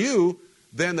but you and you,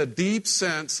 then the deep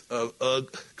sense of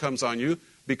comes on you,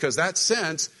 because that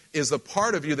sense is the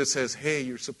part of you that says, hey,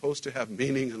 you're supposed to have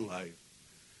meaning in life.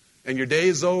 And your day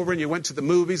is over and you went to the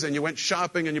movies and you went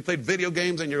shopping and you played video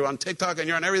games and you're on TikTok and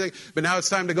you're on everything, but now it's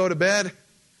time to go to bed.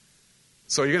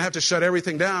 So you're going to have to shut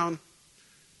everything down.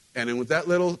 And in that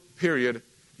little period,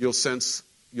 you'll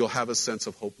have a sense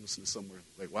of hopelessness somewhere.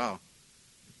 Like, wow.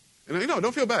 And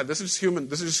don't feel bad. This is human.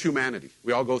 This is just humanity.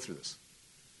 We all go through this.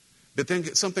 But then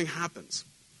something happens.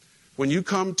 When you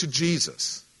come to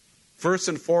Jesus, first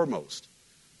and foremost,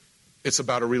 it's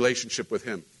about a relationship with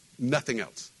Him. Nothing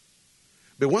else.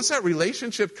 But once that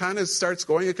relationship kind of starts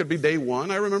going, it could be day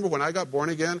one. I remember when I got born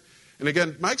again. And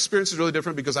again, my experience is really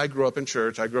different because I grew up in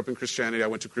church. I grew up in Christianity. I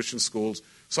went to Christian schools.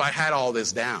 So I had all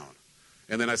this down.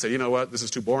 And then I said, you know what? This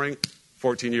is too boring.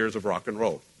 14 years of rock and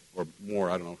roll. Or more,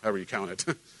 I don't know, however you count it.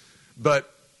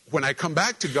 But when I come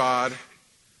back to God,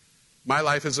 my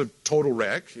life is a total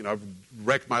wreck. I've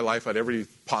wrecked my life at every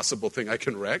possible thing I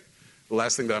can wreck. The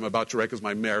last thing that I'm about to wreck is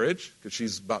my marriage, because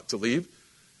she's about to leave.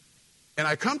 And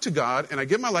I come to God, and I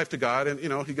give my life to God, and,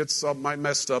 He gets all my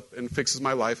messed up and fixes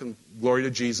my life, and glory to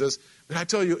Jesus. But I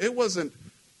tell you, it wasn't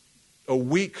a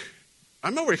week.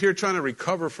 I'm over here trying to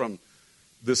recover from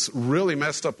this really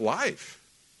messed up life.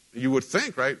 You would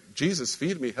think, right? Jesus,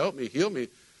 feed me, help me, heal me.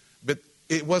 But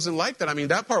it wasn't like that. I mean,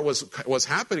 that part was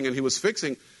happening and he was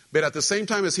fixing. But at the same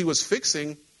time as he was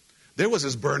fixing, there was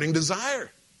this burning desire.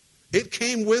 It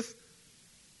came with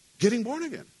getting born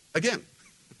again. Again.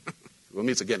 Well,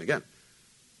 it's again.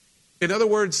 In other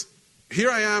words, here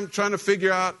I am trying to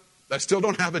figure out, I still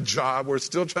don't have a job. We're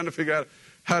still trying to figure out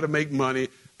how to make money.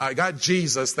 I got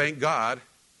Jesus, thank God.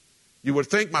 You would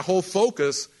think my whole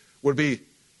focus would be,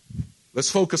 let's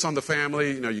focus on the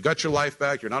family. You got your life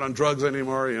back. You're not on drugs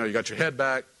anymore. You got your head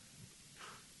back.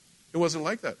 It wasn't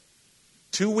like that.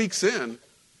 2 weeks in,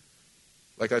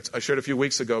 like I shared a few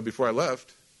weeks ago before I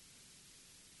left,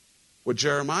 what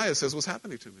Jeremiah says was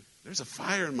happening to me. There's a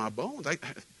fire in my bones.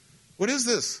 What is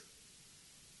this?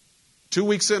 2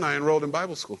 weeks in, I enrolled in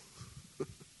Bible school.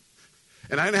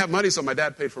 And I didn't have money, so my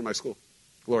dad paid for my school.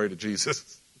 Glory to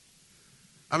Jesus.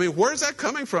 I mean, where's that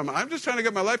coming from? I'm just trying to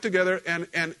get my life together,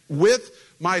 and with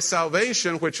my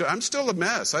salvation, which I'm still a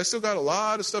mess. I still got a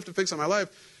lot of stuff to fix in my life.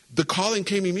 The calling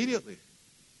came immediately.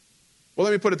 Well,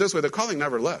 let me put it this way. The calling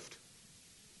never left.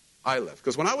 I left.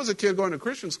 Because when I was a kid going to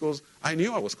Christian schools, I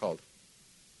knew I was called.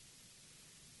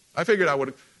 I figured I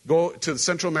would go to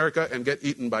Central America and get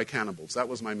eaten by cannibals. That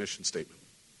was my mission statement.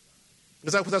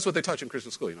 Because that's what they taught you in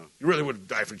Christian school, You really would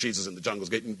die for Jesus in the jungles,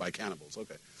 get eaten by cannibals.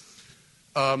 Okay.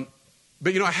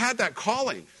 But, I had that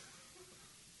calling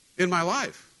in my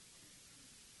life.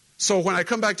 So when I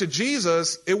come back to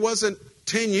Jesus, it wasn't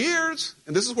 10 years,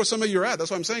 and this is where some of you are at.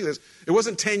 That's why I'm saying this. It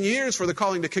wasn't 10 years for the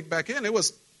calling to kick back in. It was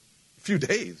a few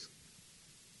days.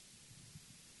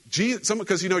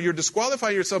 Because, you're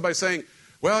disqualifying yourself by saying,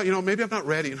 well, maybe I'm not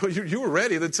ready. You were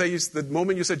ready the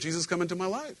moment you said, Jesus, come into my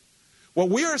life. What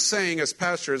we are saying as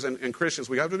pastors and Christians,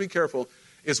 we have to be careful,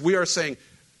 is we are saying,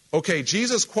 okay,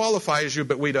 Jesus qualifies you,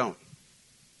 but we don't.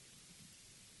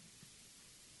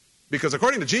 Because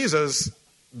according to Jesus,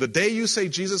 the day you say,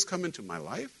 Jesus, come into my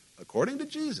life, according to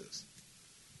Jesus,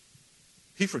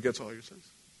 he forgets all your sins.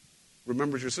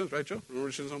 Remembers your sins, right, Joe?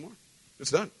 Remembers your sins no more.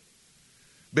 It's done.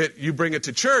 But you bring it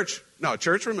to church. No,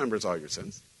 church remembers all your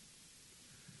sins.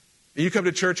 And you come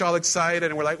to church all excited,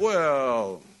 and we're like,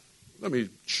 well, let me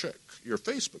check your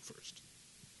Facebook first.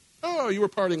 Oh, you were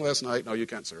partying last night. No, you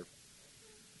can't serve.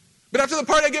 But after the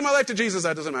party, I gave my life to Jesus.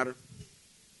 That doesn't matter.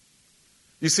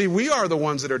 You see, we are the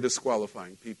ones that are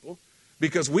disqualifying people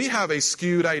because we have a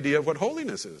skewed idea of what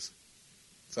holiness is.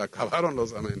 It's like, I don't know.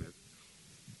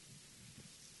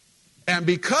 And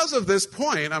because of this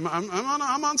point, I'm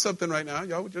on something right now.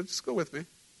 Y'all just go with me.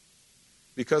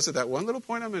 Because of that one little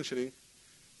point I'm mentioning,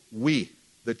 we,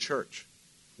 the church,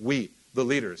 we, the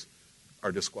leaders,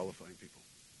 are disqualifying people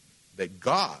that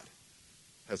God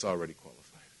has already qualified.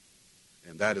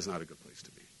 And that is not a good place to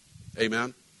be.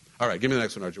 Amen? All right, give me the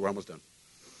next one, Archie. We're almost done.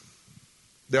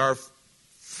 There are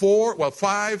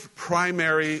 5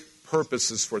 primary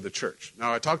purposes for the church.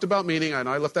 Now, I talked about meaning. I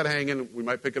know I left that hanging. We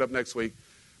might pick it up next week.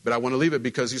 But I want to leave it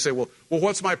because you say, well,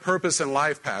 what's my purpose in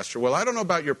life, Pastor? Well, I don't know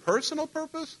about your personal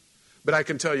purpose, but I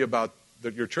can tell you about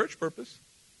your church purpose.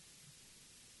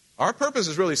 Our purpose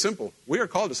is really simple. We are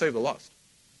called to save the lost.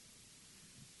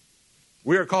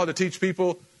 We are called to teach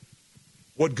people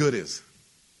what good is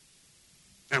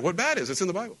and what bad is. It's in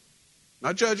the Bible.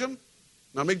 Not judge them,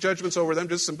 not make judgments over them,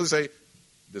 just simply say,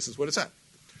 this is what it's at.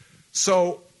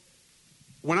 So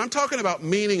when I'm talking about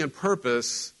meaning and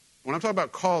purpose, when I'm talking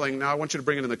about calling, now I want you to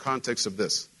bring it in the context of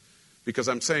this. Because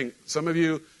I'm saying, some of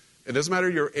you, it doesn't matter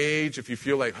your age, if you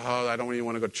feel like, I don't even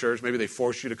want to go to church, maybe they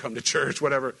force you to come to church,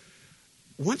 whatever.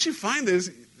 Once you find this,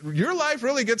 your life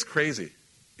really gets crazy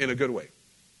in a good way.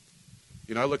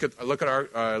 I look at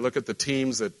the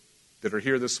teams that are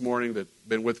here this morning that have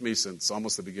been with me since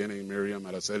almost the beginning, Miriam,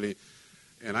 Araceli,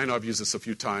 and I know I've used this a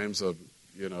few times of,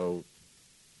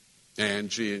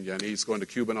 Angie and Yanis going to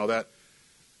Cuba and all that.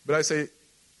 But I say,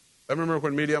 I remember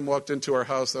when Miriam walked into our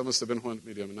house, that must have been when,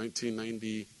 Miriam, in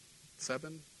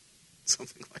 1997?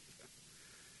 Something like that.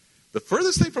 The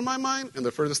furthest thing from my mind and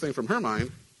the furthest thing from her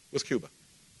mind was Cuba.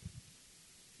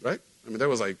 Right? I mean, there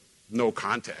was like no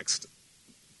context.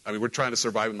 I mean, we're trying to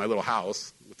survive in my little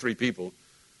house with 3 people.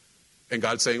 And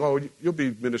God's saying, you'll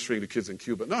be ministering to kids in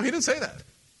Cuba. No, he didn't say that.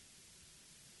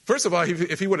 First of all,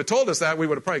 if he would have told us that, we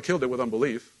would have probably killed it with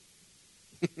unbelief.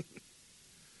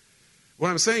 What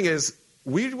I'm saying is,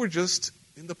 we were just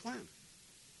in the plan.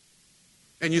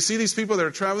 And you see these people that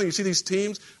are traveling, you see these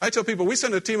teams. I tell people, we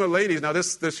send a team of ladies. Now,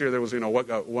 this year there was, there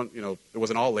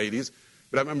wasn't all ladies.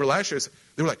 But I remember last year,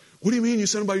 they were like, what do you mean you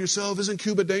send them by yourself? Isn't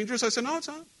Cuba dangerous? I said, no, it's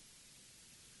not.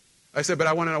 I said, but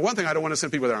I want to know one thing. I don't want to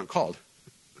send people that aren't called.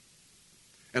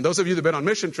 And those of you that have been on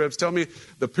mission trips, tell me,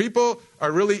 the people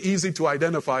are really easy to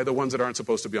identify, the ones that aren't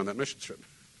supposed to be on that mission trip.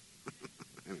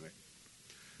 Anyway,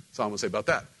 that's all I'm going to say about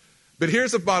that. But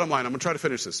here's the bottom line. I'm going to try to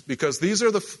finish this because these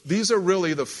are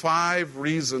really the 5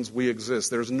 reasons we exist.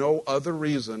 There's no other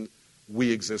reason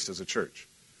we exist as a church.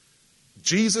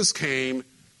 Jesus came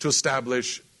to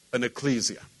establish an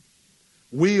ecclesia.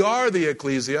 We are the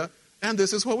ecclesia, and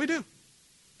this is what we do.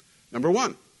 Number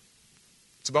 1,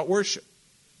 it's about worship.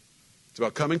 It's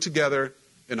about coming together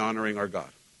and honoring our God.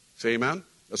 Say amen?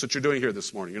 That's what you're doing here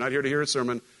this morning. You're not here to hear a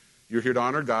sermon. You're here to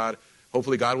honor God.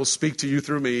 Hopefully God will speak to you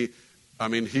through me. I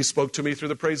mean, he spoke to me through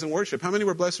the praise and worship. How many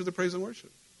were blessed through the praise and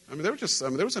worship? I mean, there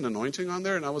was an anointing on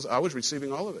there, and I was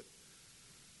receiving all of it.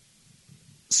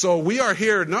 So we are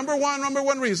here, number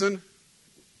one reason,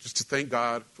 just to thank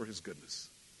God for his goodness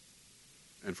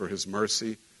and for his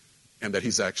mercy and that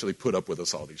he's actually put up with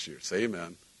us all these years. Say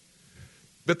amen.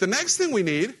 But the next thing we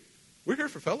need, we're here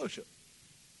for fellowship.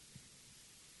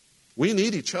 We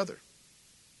need each other.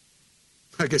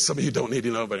 I guess some of you don't need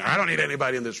nobody. I don't need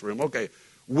anybody in this room. Okay.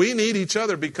 We need each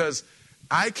other because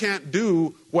I can't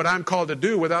do what I'm called to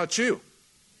do without you.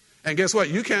 And guess what?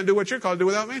 You can't do what you're called to do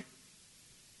without me.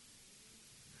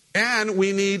 And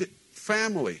we need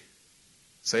family.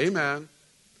 Say amen.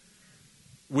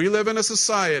 We live in a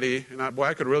society, and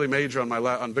I could really major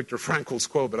on Viktor Frankl's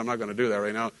quote, but I'm not going to do that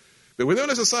right now. But we live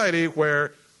in a society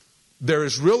where there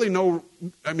is really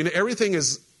everything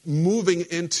is moving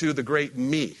into the great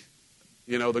me.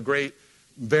 The great,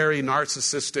 very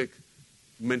narcissistic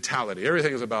mentality.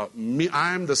 Everything is about me.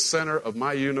 I'm the center of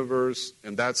my universe,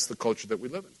 and that's the culture that we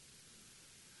live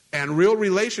in. And real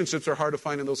relationships are hard to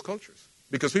find in those cultures.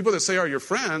 Because people that say are your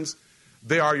friends,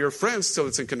 they are your friends till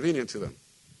it's inconvenient to them.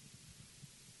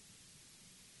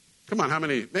 Come on, how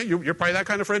many? Man, you're probably that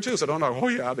kind of friend too, so don't know, oh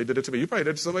yeah, they did it to me. You probably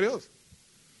did it to somebody else.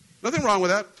 Nothing wrong with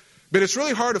that. But it's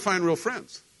really hard to find real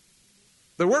friends.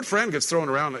 The word friend gets thrown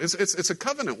around. It's a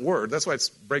covenant word. That's why it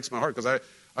breaks my heart, because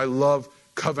I love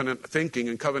covenant thinking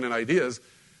and covenant ideas.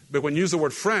 But when you use the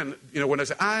word friend, when I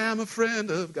say, I am a friend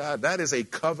of God, that is a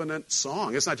covenant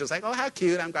song. It's not just like, oh, how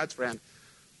cute, I'm God's friend.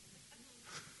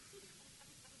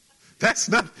 That's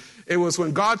not, it was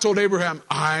when God told Abraham,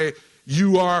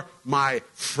 you are my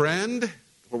friend,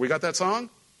 where we got that song.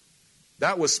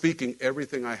 That was speaking,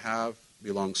 everything I have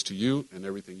belongs to you, and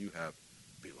everything you have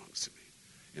belongs to me.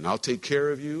 And I'll take care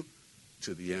of you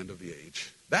to the end of the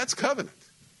age. That's covenant.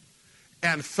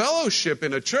 And fellowship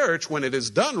in a church, when it is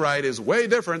done right, is way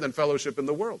different than fellowship in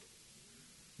the world.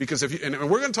 Because and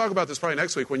we're going to talk about this probably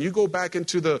next week, when you go back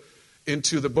into the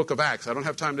book of Acts. I don't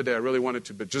have time today, I really wanted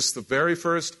to, but just the very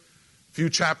first few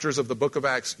chapters of the book of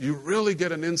Acts, you really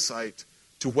get an insight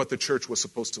to what the church was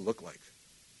supposed to look like.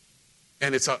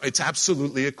 And it's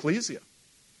absolutely ecclesia.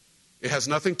 It has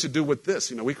nothing to do with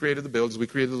this. We created the buildings, we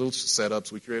created the little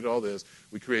setups, we created all this,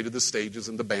 we created the stages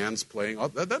and the bands playing.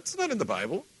 That's not in the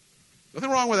Bible.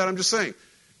 Nothing wrong with that. I'm just saying,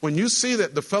 when you see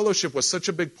that the fellowship was such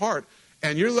a big part,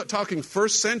 and you're talking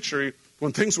first century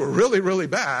when things were really, really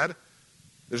bad,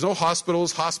 there's no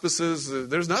hospitals, hospices,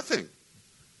 there's nothing.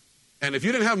 And if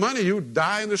you didn't have money, you would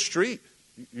die in the street.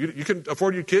 You can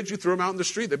afford your kids, you threw them out in the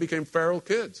street. They became feral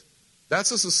kids.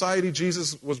 That's the society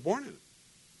Jesus was born in.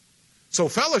 So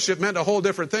fellowship meant a whole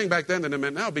different thing back then than it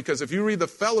meant now, because if you read the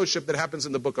fellowship that happens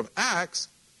in the book of Acts,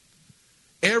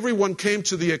 everyone came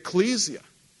to the ecclesia.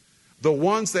 The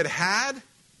ones that had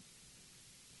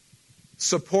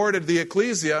supported the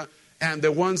ecclesia, and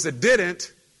the ones that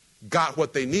didn't got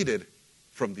what they needed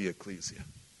from the ecclesia.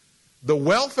 The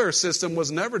welfare system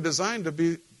was never designed to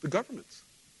be the government's.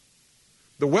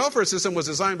 The welfare system was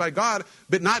designed by God,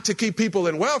 but not to keep people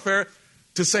in welfare,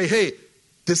 to say, hey,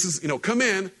 this is, come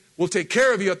in, we'll take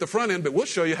care of you at the front end, but we'll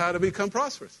show you how to become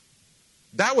prosperous.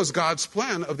 That was God's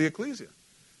plan of the ecclesia.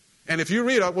 And if you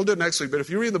read, we'll do it next week, but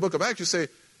if you read the book of Acts, you say,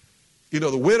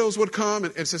 the widows would come,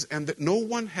 and it says, and that no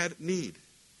one had need.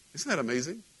 Isn't that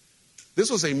amazing?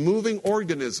 This was a moving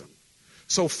organism.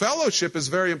 So fellowship is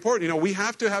very important. We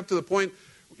have to the point,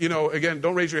 again,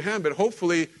 don't raise your hand, but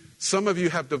hopefully some of you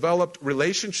have developed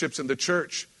relationships in the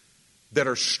church that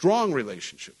are strong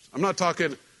relationships. I'm not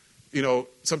talking,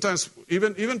 sometimes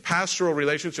even pastoral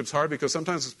relationships hard, because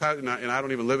sometimes it's, and I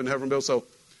don't even live in Heavenville, so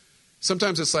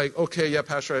sometimes it's like, okay, yeah,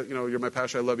 pastor, you're my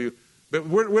pastor, I love you. But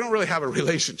we don't really have a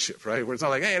relationship, right? Where it's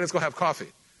not like, hey, let's go have coffee.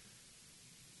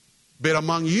 But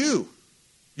among you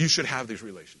should have these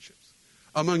relationships.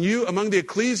 Among the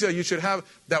ecclesia, you should have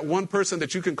that one person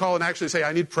that you can call and actually say,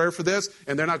 I need prayer for this,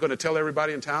 and they're not going to tell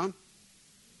everybody in town.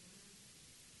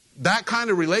 That kind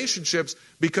of relationships,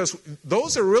 because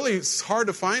those are really hard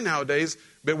to find nowadays,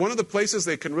 but one of the places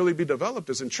they can really be developed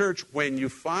is in church, when you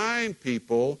find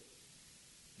people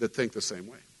that think the same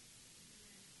way.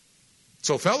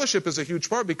 So fellowship is a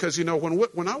huge part, because,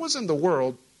 when I was in the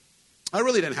world, I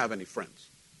really didn't have any friends.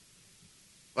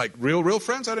 Like real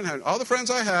friends? I didn't have. All the friends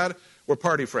I had were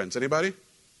party friends. Anybody?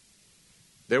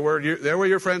 They were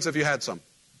your friends if you had some.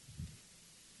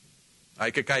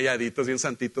 Ay, que calladitos, bien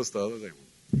santitos todos.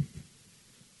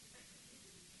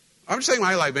 I'm just saying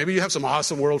my life. Maybe you have some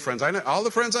awesome world friends. All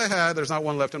the friends I had, there's not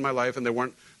one left in my life, and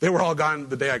they were all gone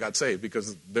the day I got saved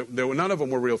because none of them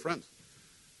were real friends.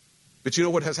 But you know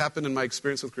what has happened in my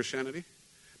experience with Christianity?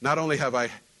 Not only have I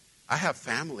have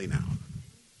family now.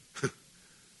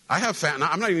 I have I'm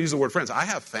not going to use the word friends. I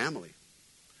have family.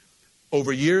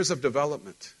 Over years of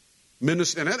development. And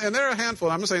there are a handful.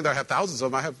 I'm not saying that I have thousands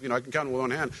of them. I can count them with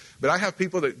one hand. But I have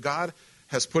people that God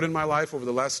has put in my life over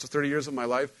the last 30 years of my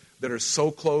life that are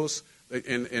so close.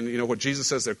 And what Jesus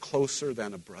says, they're closer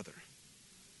than a brother.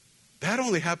 That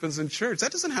only happens in church.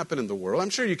 That doesn't happen in the world. I'm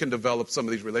sure you can develop some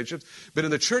of these relationships. But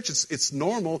in the church, it's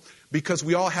normal because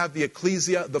we all have the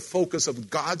ecclesia, the focus of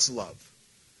God's love.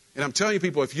 And I'm telling you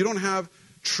people, if you don't have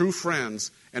true friends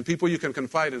and people you can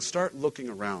confide in, start looking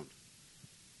around.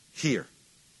 Here.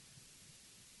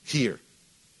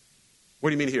 What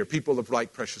do you mean here? People of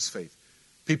like precious faith.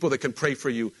 People that can pray for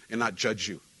you and not judge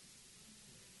you.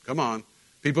 Come on.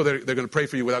 People that they're going to pray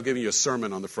for you without giving you a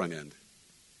sermon on the front end.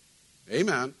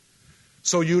 Amen.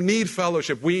 So you need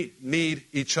fellowship. We need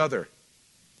each other.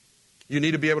 You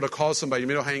need to be able to call somebody. You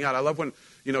need to hang out. I love when,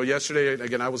 yesterday,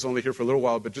 again, I was only here for a little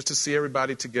while, but just to see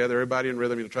everybody together, everybody in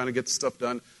rhythm, trying to get stuff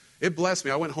done, it blessed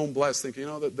me. I went home blessed, thinking,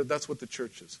 that's what the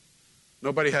church is.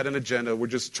 Nobody had an agenda. We're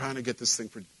just trying to get this thing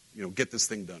get this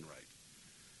thing done right.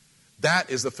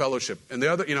 That is the fellowship. And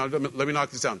the other, let me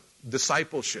knock this down.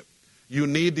 Discipleship. You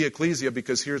need the ecclesia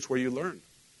because here's where you learn.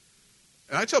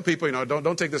 And I tell people,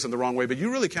 don't take this in the wrong way, but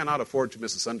you really cannot afford to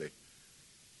miss a Sunday.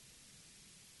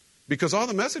 Because all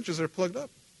the messages are plugged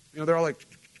up. They're all like,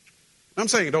 I'm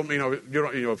saying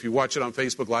if you watch it on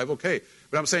Facebook Live, okay.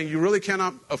 But I'm saying you really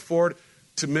cannot afford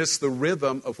to miss the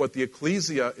rhythm of what the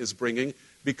ecclesia is bringing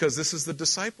because this is the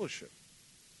discipleship.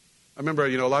 I remember,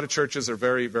 a lot of churches are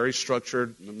very, very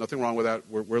structured. Nothing wrong with that.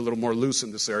 We're a little more loose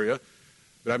in this area.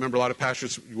 But I remember a lot of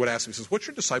pastors would ask me, what's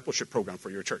your discipleship program for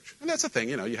your church? And that's the thing,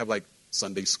 you have like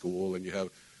Sunday school and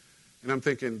and I'm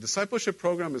thinking, discipleship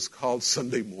program is called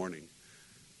Sunday morning.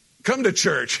 Come to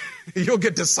church. You'll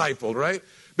get discipled, right?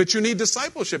 But you need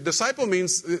discipleship. Disciple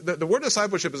means, the word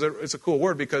discipleship is a cool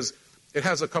word because it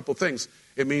has a couple things.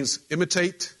 It means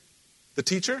imitate the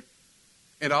teacher.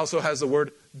 It also has the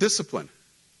word discipline.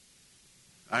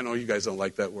 I know you guys don't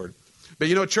like that word. But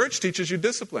church teaches you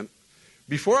discipline.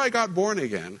 Before I got born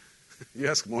again, you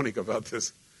ask Monica about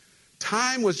this,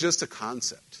 time was just a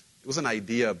concept. It was an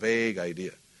idea, a vague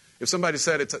idea. If somebody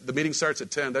said the meeting starts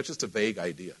at 10, that's just a vague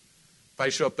idea. If I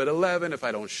show up at 11, if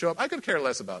I don't show up, I could care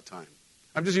less about time.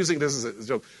 I'm just using this as a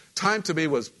joke. Time to me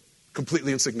was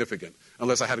completely insignificant,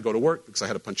 unless I had to go to work because I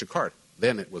had to punch a card.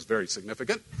 Then it was very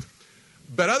significant.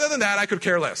 But other than that, I could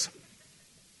care less.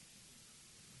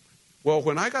 Well,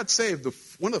 when I got saved,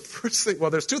 one of the first things,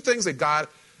 there's two things that God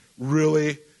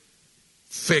really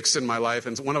fixed in my life.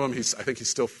 And one of them, I think he's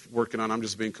still working on. I'm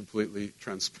just being completely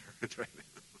transparent right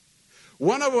now.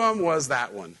 One of them was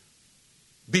that one.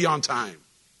 Be on time.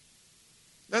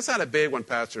 That's not a big one,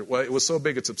 Pastor. Well, it was so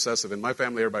big it's obsessive. In my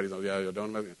family, everybody knows,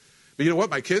 don't. But you know what?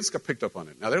 My kids got picked up on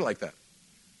it. Now they're like that.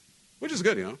 Which is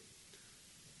good,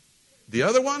 The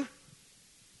other one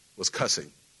was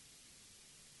cussing.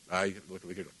 Look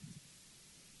here.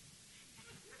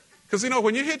 Because,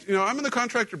 when you hit, I'm in the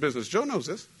contractor business. Joe knows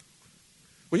this.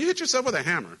 When you hit yourself with a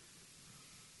hammer,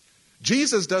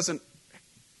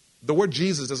 the word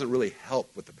Jesus doesn't really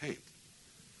help with the pain.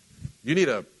 You need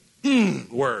a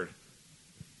word.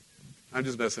 I'm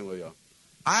just messing with y'all.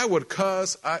 I would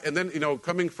cuss. And then,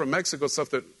 coming from Mexico, stuff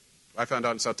that I found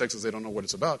out in South Texas, they don't know what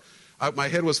it's about. My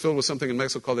head was filled with something in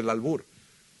Mexico called el albur.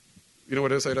 You know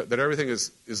what it is? That everything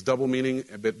is double meaning,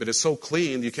 but it's so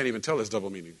clean you can't even tell it's double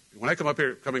meaning. When I come up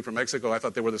here, coming from Mexico, I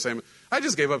thought they were the same. I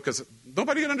just gave up because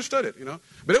nobody had understood it,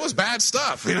 But it was bad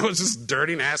stuff, it was just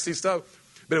dirty, nasty stuff.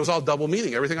 But it was all double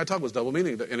meaning. Everything I taught was double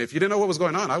meaning. And if you didn't know what was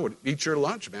going on, I would eat your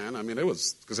lunch, man. I mean, it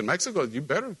was, because in Mexico, you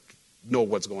better know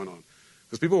what's going on.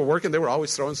 Because people were working, they were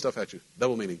always throwing stuff at you.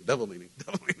 Double meaning, double meaning,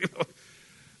 double meaning.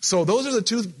 So those are the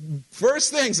two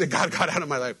first things that God got out of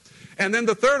my life. And then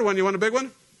the third one, you want a big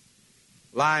one?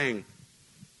 Lying.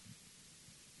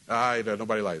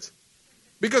 Nobody lies.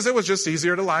 Because it was just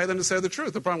easier to lie than to say the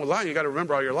truth. The problem with lying, you got to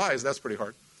remember all your lies. That's pretty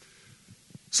hard.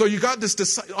 So you got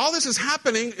this, all this is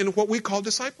happening in what we call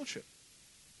discipleship.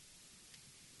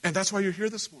 And that's why you're here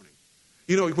this morning.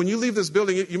 When you leave this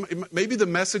building, maybe the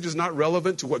message is not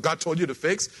relevant to what God told you to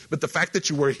fix, but the fact that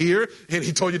you were here and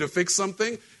he told you to fix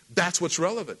something, that's what's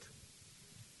relevant.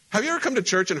 Have you ever come to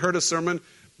church and heard a sermon,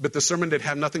 but the sermon did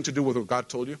have nothing to do with what God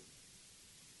told you?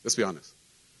 Let's be honest.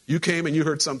 You came and you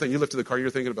heard something, you lifted the car, you're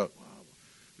thinking about, wow,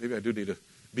 maybe I do need to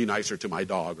be nicer to my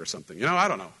dog or something. You know, I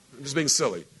don't know. I'm just being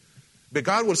silly. But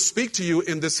God will speak to you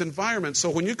in this environment. So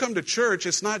when you come to church,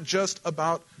 it's not just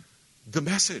about the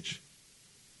message.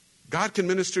 God can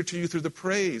minister to you through the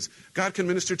praise. God can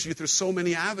minister to you through so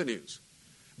many avenues.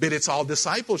 But it's all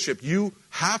discipleship. You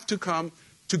have to come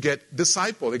to get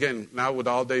discipled. Again, now with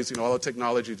all days, all the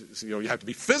technology, you have to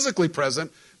be physically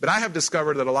present. But I have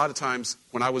discovered that a lot of times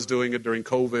when I was doing it during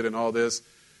COVID and all this,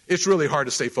 it's really hard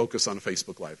to stay focused on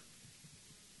Facebook Live.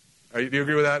 Do you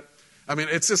agree with that? I mean,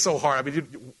 it's just so hard. I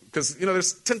mean, because,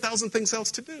 there's 10,000 things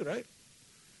else to do, right?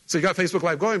 So you got Facebook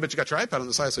Live going, but you got your iPad on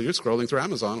the side, so you're scrolling through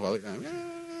Amazon while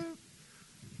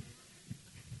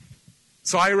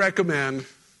So I recommend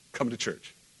come to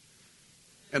church.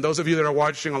 And those of you that are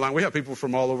watching online, we have people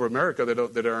from all over America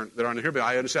that aren't here, but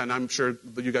I understand. I'm sure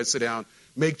that you guys sit down,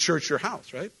 make church your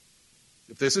house, right?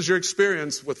 If this is your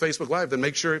experience with Facebook Live, then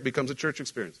make sure it becomes a church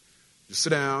experience. Just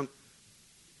sit down,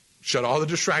 shut all the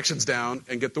distractions down,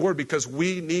 and get the word, because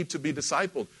we need to be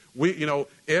discipled. We,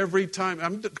 every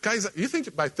time, guys, you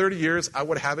think by 30 years I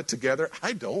would have it together?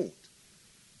 I don't.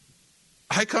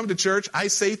 I come to church, I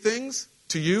say things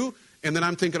to you, and then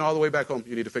I'm thinking all the way back home,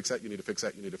 you need to fix that, you need to fix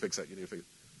that, you need to fix that, you need to fix that.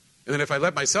 And then if I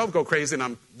let myself go crazy,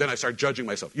 then I start judging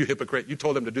myself. You hypocrite, you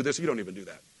told him to do this, you don't even do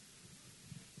that.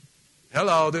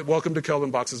 Hello, welcome to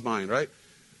Kelvin Box's mind, right?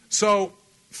 So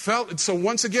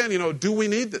once again, do we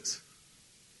need this?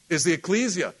 Is the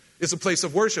ecclesia is a place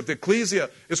of worship. The ecclesia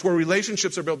is where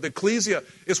relationships are built. The ecclesia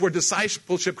is where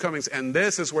discipleship comes. And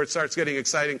this is where it starts getting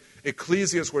exciting.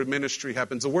 Ecclesia is where ministry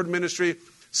happens. The word ministry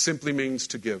simply means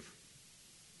to give.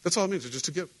 That's all it means, it's just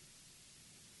to give.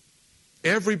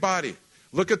 Everybody.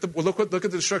 Look at the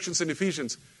instructions in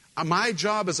Ephesians. My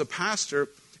job as a pastor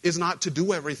is not to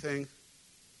do everything.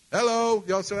 Hello,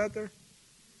 y'all still out there?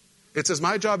 It says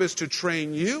my job is to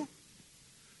train you,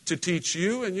 to teach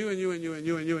you, and you, and you, and you, and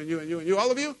you, and you, and you, and you, and you,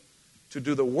 all of you, to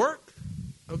do the work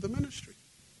of the ministry.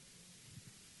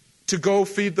 To go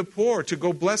feed the poor, to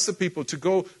go bless the people, to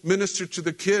go minister to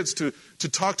the kids, to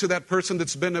talk to that person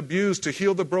that's been abused, to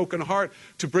heal the broken heart,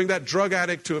 to bring that drug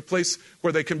addict to a place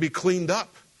where they can be cleaned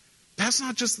up. That's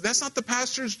not the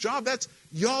pastor's job. That's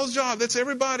y'all's job. That's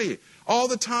everybody. All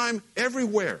the time,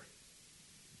 everywhere.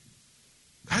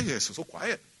 God, you're so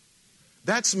quiet.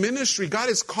 That's ministry. God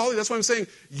is calling. That's what I'm saying.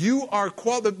 You are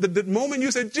qualified. The moment you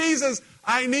say, Jesus,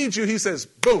 I need you, he says,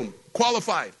 boom,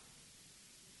 qualified.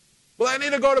 Well, I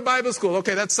need to go to Bible school.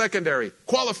 Okay, that's secondary.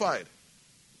 Qualified.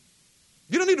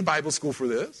 You don't need a Bible school for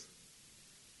this.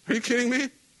 Are you kidding me?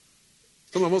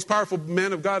 Some of the most powerful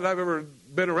men of God that I've ever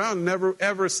been around never,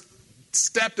 ever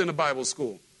stepped in a Bible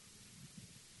school.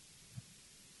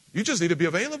 You just need to be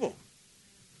available.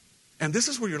 And this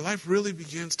is where your life really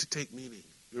begins to take meaning.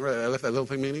 Remember I left that little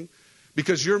thing meaning?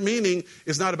 Because your meaning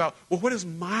is not about, well, what is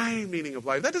my meaning of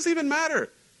life? That doesn't even matter.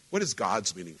 What is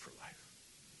God's meaning for life?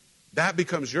 That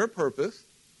becomes your purpose.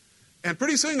 And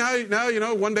pretty soon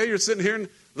now, one day you're sitting here in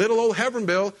little old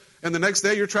Heavenville, and the next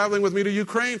day you're traveling with me to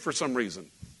Ukraine for some reason.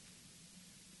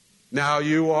 Now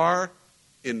you are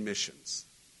in missions.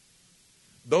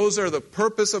 Those are the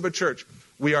purpose of a church.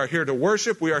 We are here to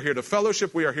worship. We are here to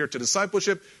fellowship. We are here to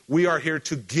discipleship. We are here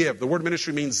to give. The word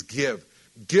ministry means give.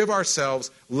 Give ourselves,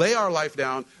 lay our life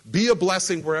down, be a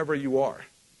blessing wherever you are.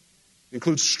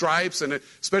 Includes stripes, and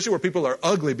especially where people are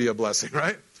ugly, be a blessing,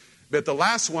 right? But the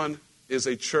last one is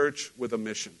a church with a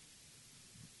mission.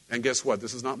 And guess what?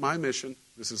 This is not my mission.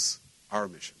 This is our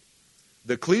mission.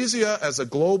 The Ecclesia as a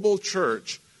global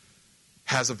church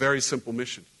has a very simple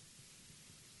mission.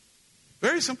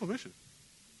 Very simple mission.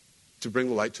 To bring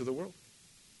the light to the world.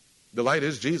 The light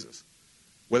is Jesus.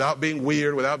 Without being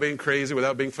weird, without being crazy,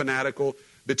 without being fanatical,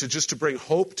 but to bring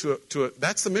hope to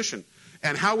that's the mission.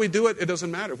 And how we do it, it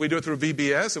doesn't matter. If we do it through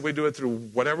VBS, if we do it through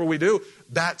whatever we do,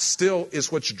 that still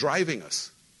is what's driving us.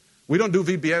 We don't do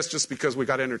VBS just because we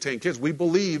got to entertain kids. We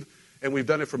believe, and we've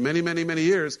done it for many, many, many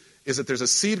years, is that there's a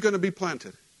seed going to be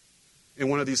planted in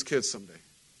one of these kids someday.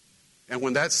 And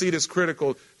when that seed is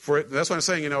critical for it, that's what I'm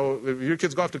saying, if your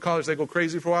kids go off to college, they go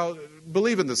crazy for a while,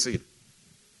 believe in the seed.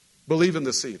 Believe in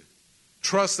the seed.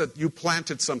 Trust that you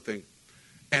planted something.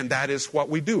 And that is what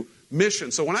we do. Mission.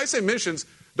 So when I say missions,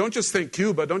 don't just think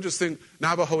Cuba, don't just think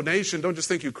Navajo Nation, don't just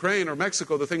think Ukraine or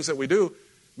Mexico, the things that we do.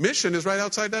 Mission is right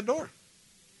outside that door.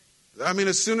 I mean,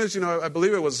 as soon as, I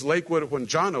believe it was Lakewood when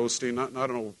John Osteen, I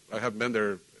don't know, I haven't been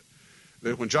there.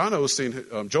 When John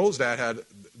Osteen, Joel's dad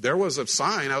there was a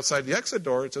sign outside the exit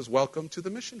door. It says, welcome to the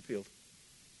mission field.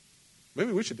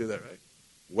 Maybe we should do that, right?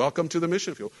 Welcome to the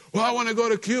mission field. Well, I want to go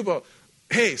to Cuba.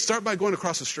 Hey, start by going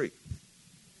across the street.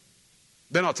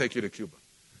 Then I'll take you to Cuba.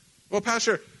 Well,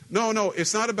 Pastor, no,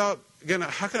 it's not about, again,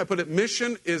 how can I put it?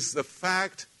 Mission is the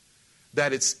fact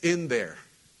that it's in there.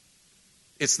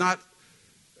 It's not,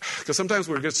 because sometimes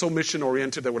we get so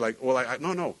mission-oriented that we're like, well,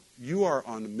 no, you are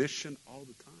on mission all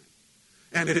the time.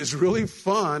 And it is really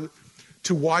fun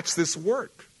to watch this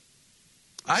work.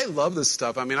 I love this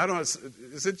stuff. I mean, I don't know,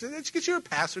 is it because you're a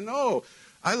pastor? No.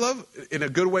 I love, in a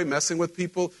good way, messing with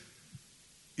people,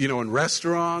 in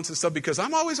restaurants and stuff, because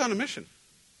I'm always on a mission.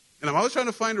 And I'm always trying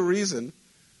to find a reason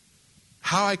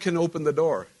how I can open the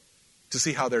door to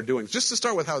see how they're doing. Just to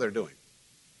start with how they're doing.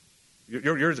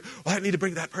 Well, I need to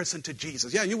bring that person to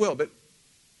Jesus. Yeah, you will, but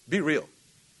be real.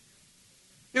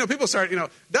 People start,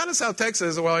 down in South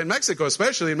Texas, well, in Mexico,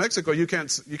 especially in Mexico, you can't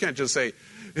just say,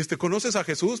 ¿conoces a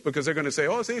Jesús? Because they're going to say,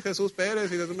 oh, sí, Jesús Pérez.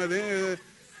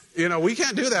 We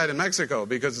can't do that in Mexico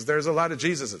because there's a lot of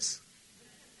Jesuses.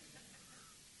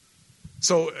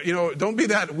 So, don't be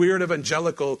that weird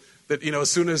evangelical that, as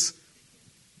soon as,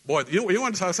 boy, you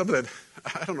want to talk something that,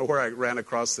 I don't know where I ran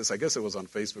across this. I guess it was on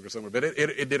Facebook or somewhere, but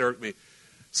it did irk me.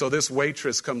 So this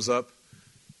waitress comes up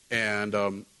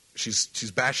and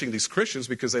she's bashing these Christians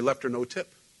because they left her no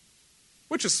tip,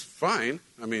 which is fine.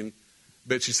 I mean,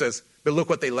 but she says, but look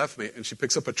what they left me. And she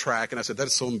picks up a tract, and I said,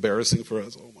 that's so embarrassing for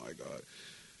us. Oh, my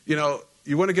God.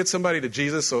 You want to get somebody to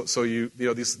Jesus, so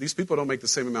these people don't make the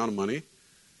same amount of money.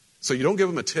 So you don't give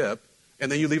them a tip,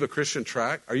 and then you leave a Christian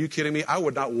tract. Are you kidding me? I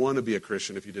would not want to be a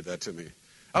Christian if you did that to me.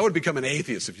 I would become an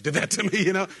atheist if you did that to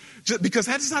me, just because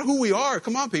that's not who we are.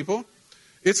 Come on, people.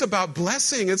 It's about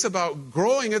blessing. It's about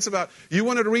growing. It's about, you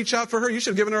wanted to reach out for her. You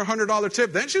should have given her a $100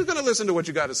 tip. Then she's going to listen to what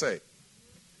you got to say.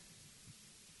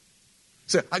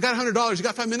 Say, I got $100. You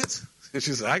got 5 minutes? And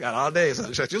she said, I got all day.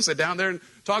 So she'll sit down there and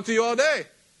talk to you all day.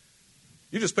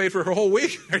 You just paid for her whole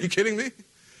week. Are you kidding me?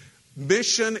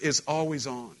 Mission is always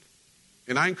on.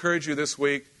 And I encourage you this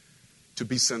week to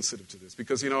be sensitive to this.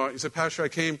 Because, you said, Pastor, I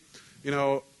came,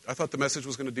 I thought the message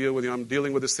was going to deal with you. I'm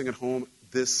dealing with this thing at home.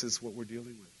 This is what we're dealing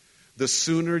with. The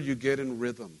sooner you get in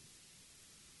rhythm,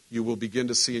 you will begin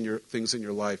to see things in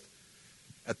your life,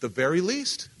 at the very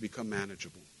least, become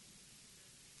manageable.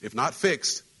 If not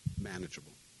fixed,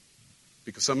 manageable.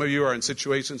 Because some of you are in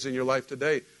situations in your life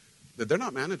today that they're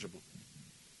not manageable.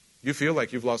 You feel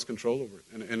like you've lost control over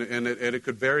it. And it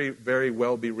could very, very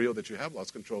well be real that you have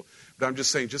lost control. But I'm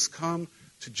just saying, just come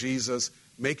to Jesus.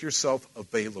 Make yourself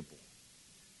available.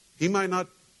 He might not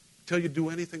tell you to do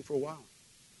anything for a while.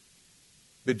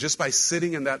 But just by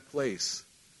sitting in that place,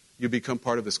 you become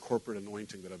part of this corporate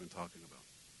anointing that I've been talking about.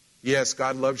 Yes,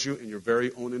 God loves you in your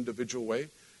very own individual way,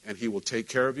 and He will take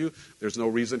care of you. There's no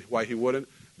reason why He wouldn't.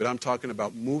 But I'm talking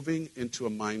about moving into a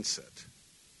mindset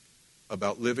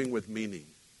about living with meaning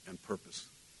and purpose.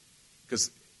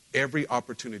 Because every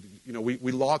opportunity,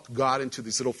 we lock God into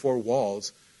these little four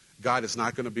walls. God is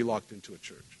not going to be locked into a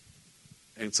church.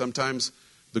 And sometimes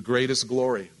the greatest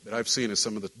glory that I've seen is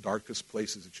some of the darkest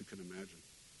places that you can imagine.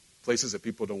 Places that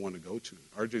people don't want to go to.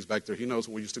 RJ's back there. He knows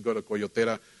when we used to go to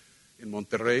Coyotera in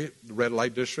Monterrey, the red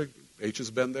light district. H has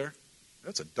been there.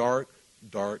 That's a dark,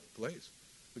 dark place.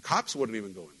 The cops wouldn't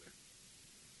even go in there.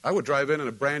 I would drive in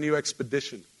a brand new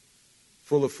Expedition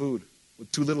full of food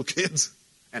with 2 little kids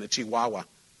and a Chihuahua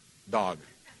dog.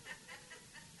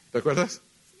 ¿Te acuerdas?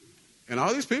 And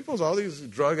all these people, all these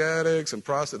drug addicts and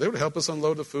prostitutes, they would help us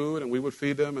unload the food, and we would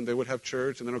feed them, and they would have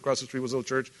church. And then across the street was a little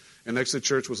church, and next to the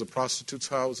church was the prostitutes'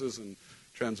 houses and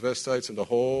transvestites and the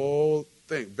whole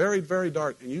thing. Very, very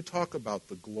dark. And you talk about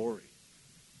the glory.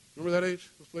 Remember that age,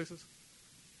 those places?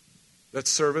 That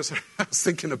service, I was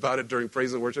thinking about it during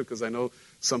praise and worship because I know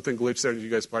something glitched there, and you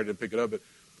guys probably didn't pick it up, but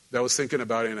I was thinking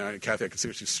about it, and Kathy, I could see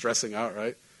her, she's stressing out,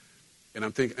 right? And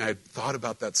I'm thinking, I thought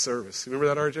about that service. You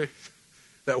remember that, RJ?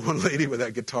 That one lady with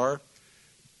that guitar,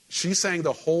 she sang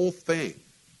the whole thing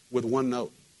with one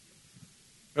note.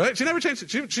 Right? She never changed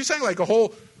it. She sang like a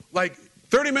whole,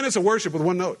 30 minutes of worship with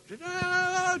one note.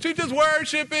 She's just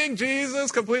worshiping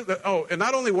Jesus completely. Oh, and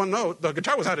not only one note, the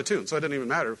guitar was out of tune, so it didn't even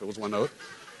matter if it was one note.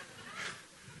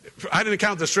 I didn't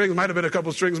count the strings. Might have been a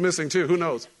couple strings missing too. Who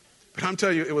knows? But I'm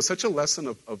telling you, it was such a lesson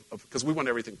of because we want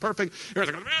everything perfect.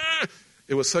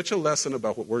 It was such a lesson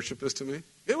about what worship is to me.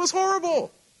 It was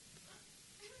horrible.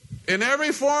 In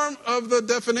every form of the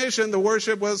definition, the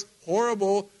worship was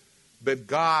horrible, but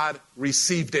God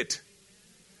received it.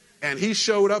 And He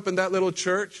showed up in that little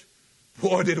church.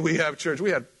 Boy, did we have church.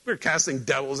 We were casting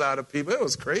devils out of people. It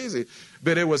was crazy.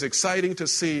 But it was exciting to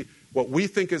see what we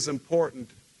think is important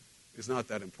is not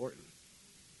that important.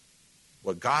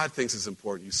 What God thinks is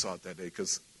important, you saw it that day.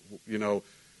 Because,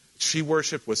 she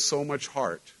worshiped with so much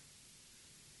heart.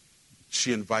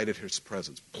 She invited His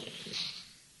presence.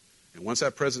 And once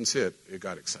that presence hit, it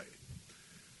got exciting.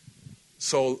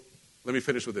 So let me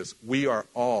finish with this. We are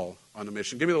all on a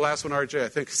mission. Give me the last one, RJ. I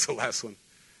think it's the last one.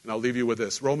 And I'll leave you with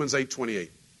this. Romans 8:28.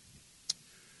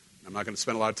 I'm not going to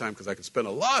spend a lot of time because I could spend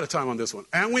a lot of time on this one.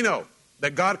 And we know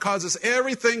that God causes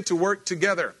everything to work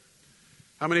together.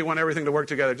 How many want everything to work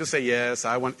together? Just say, yes,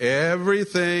 I want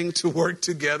everything to work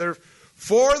together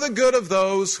for the good of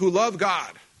those who love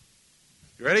God.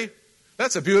 You ready?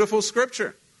 That's a beautiful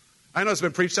scripture. I know it's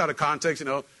been preached out of context.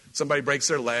 Somebody breaks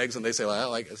their legs and they say,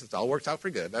 well, it all worked out for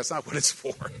good. That's not what it's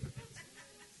for.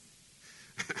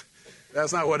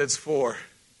 That's not what it's for.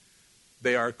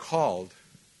 They are called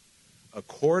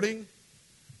according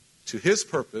to his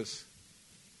purpose.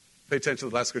 Pay attention to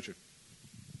the last scripture.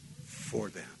 For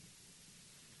them.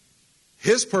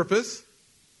 His purpose,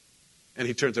 and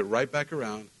he turns it right back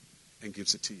around and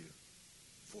gives it to you.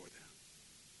 For them.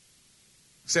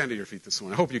 Stand to your feet this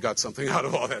morning. I hope you got something out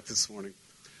of all that this morning.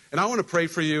 And I want to pray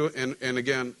for you, and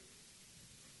again,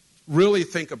 really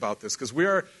think about this, because we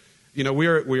are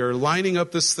lining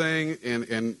up this thing,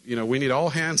 and we need all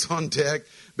hands on deck.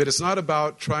 But it's not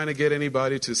about trying to get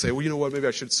anybody to say, well, you know what, maybe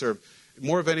I should serve.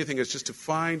 More of anything, it's just to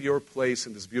find your place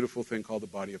in this beautiful thing called the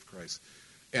body of Christ.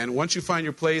 And once you find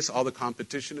your place, all the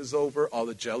competition is over, all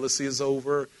the jealousy is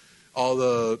over, all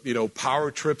the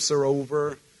power trips are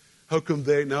over. How come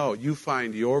they know? You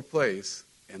find your place,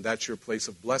 and that's your place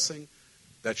of blessing.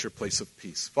 That's your place of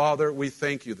peace. Father, we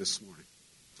thank you this morning.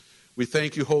 We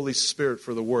thank you, Holy Spirit,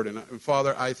 for the word. And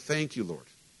Father, I thank you, Lord,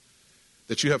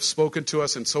 that you have spoken to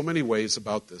us in so many ways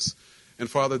about this. And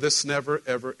Father, this never,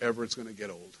 ever, ever is going to get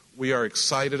old. We are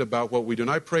excited about what we do. And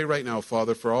I pray right now,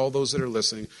 Father, for all those that are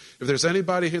listening, if there's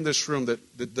anybody in this room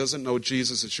that doesn't know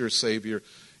Jesus as your Savior,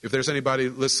 if there's anybody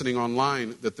listening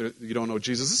online that you don't know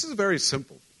Jesus, this is very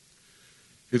simple.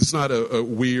 It's not a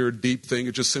weird, deep thing.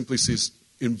 It just simply says,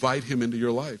 invite him into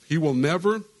your life.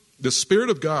 The Spirit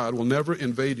of God will never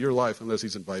invade your life unless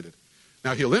he's invited.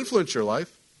 Now, he'll influence your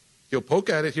life. He'll poke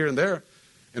at it here and there.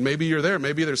 And maybe you're there.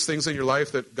 Maybe there's things in your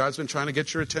life that God's been trying to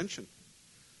get your attention.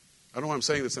 I don't know why I'm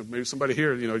saying this. Maybe somebody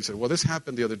here, you said, well, this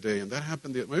happened the other day and that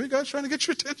happened. Maybe God's trying to get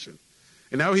your attention.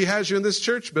 And now he has you in this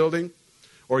church building,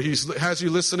 or he has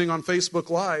you listening on Facebook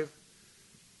Live.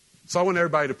 So I want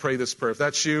everybody to pray this prayer. If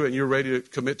that's you and you're ready to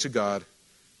commit to God,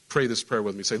 pray this prayer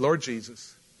with me. Say, Lord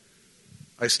Jesus,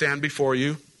 I stand before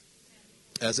you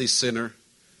as a sinner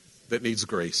that needs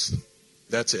grace.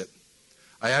 That's it.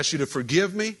 I ask you to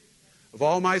forgive me of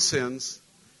all my sins,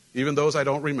 even those I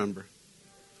don't remember.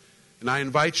 And I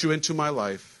invite you into my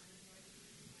life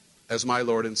as my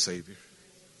Lord and Savior.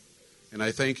 And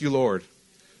I thank you, Lord,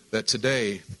 that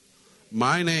today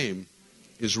my name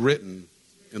is written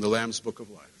in the Lamb's Book of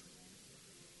Life.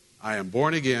 I am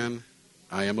born again.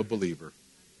 I am a believer.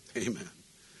 Amen.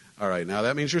 All right, now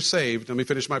that means you're saved. Let me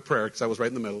finish my prayer because I was right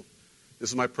in the middle. This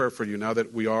is my prayer for you now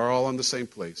that we are all on the same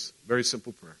place. Very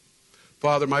simple prayer.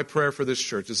 Father, my prayer for this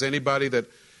church is anybody that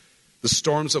the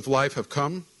storms of life have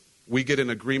come, we get in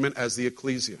agreement as the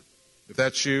ecclesia. If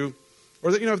that's you,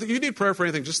 or that, if you need prayer for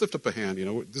anything, just lift up a hand.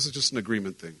 This is just an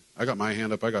agreement thing. I got my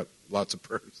hand up. I got lots of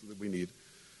prayers that we need.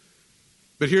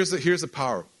 But here's the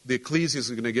power. The ecclesia is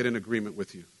going to get in agreement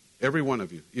with you. Every one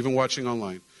of you, even watching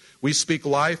online. We speak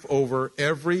life over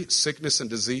every sickness and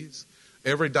disease,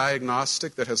 every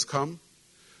diagnostic that has come.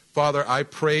 Father, I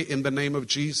pray in the name of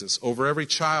Jesus over every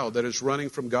child that is running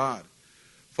from God.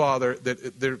 Father,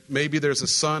 that maybe there's a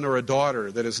son or a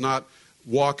daughter that is not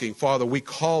walking. Father, we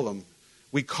call them.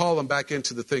 We call them back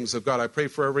into the things of God. I pray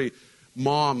for every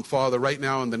mom, Father, right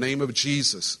now in the name of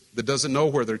Jesus that doesn't know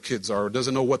where their kids are or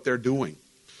doesn't know what they're doing.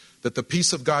 That the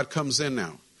peace of God comes in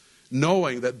now,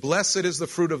 knowing that blessed is the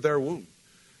fruit of their womb.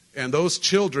 And those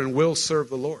children will serve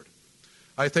the Lord.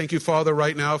 I thank you, Father,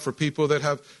 right now for people that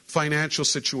have financial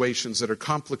situations that are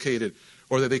complicated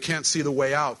or that they can't see the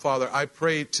way out. Father, I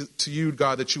pray to you,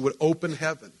 God, that you would open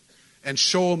heaven and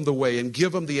show them the way and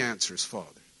give them the answers, Father.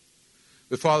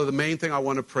 But, Father, the main thing I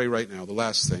want to pray right now, the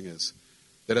last thing is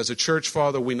that as a church,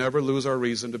 Father, we never lose our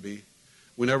reason to be.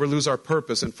 We never lose our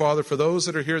purpose. And, Father, for those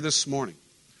that are here this morning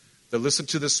that listen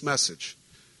to this message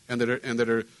and that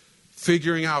are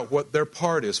figuring out what their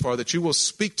part is, Father, that you will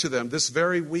speak to them this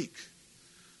very week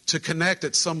to connect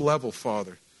at some level,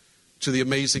 Father, to the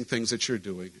amazing things that you're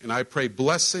doing. And I pray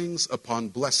blessings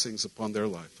upon their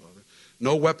life, Father.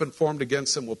 No weapon formed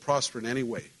against them will prosper in any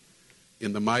way.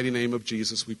 In the mighty name of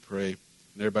Jesus we pray.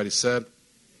 And everybody said,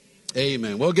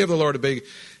 amen. Well, give the Lord a big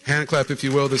hand clap, if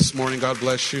you will, this morning. God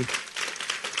bless you.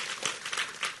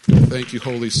 Thank you,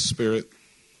 Holy Spirit.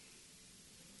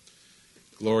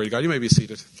 Glory to God. You may be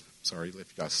seated. Sorry if you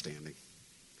got standing.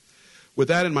 With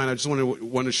that in mind, I just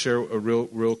want to share a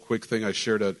real quick thing I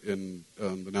shared in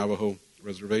the Navajo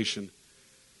reservation.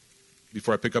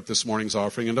 before I pick up this morning's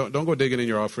offering, and don't go digging in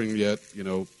your offering yet,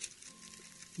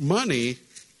 money,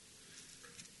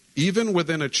 even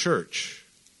within a church,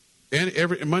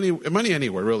 and money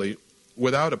anywhere really,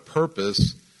 without a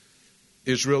purpose,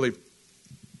 is really,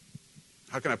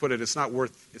 how can I put it? It's not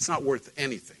worth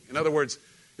anything. In other words,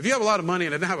 if you have a lot of money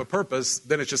and it doesn't have a purpose,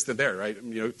 then it's just there, right?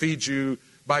 It feeds you,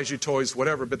 buys you toys,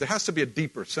 whatever. But there has to be a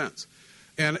deeper sense.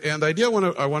 And the idea I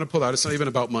want to pull out, it's not even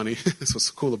about money. That's what's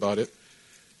cool about it.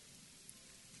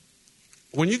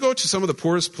 When you go to some of the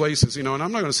poorest places, and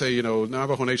I'm not going to say,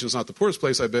 Navajo Nation is not the poorest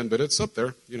place I've been, but it's up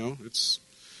there. It's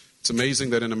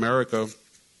amazing that in America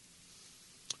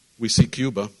we see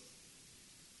Cuba,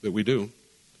 that we do,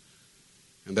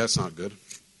 and that's not good.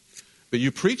 But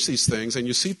you preach these things, and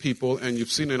you see people, and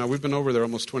you've seen, we've been over there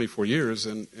almost 24 years,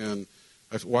 and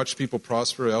I've watched people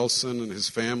prosper, Elson and his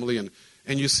family, and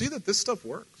you see that this stuff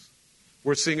works.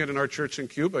 We're seeing it in our church in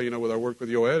Cuba, with our work with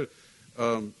Yoed.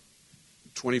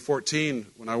 2014,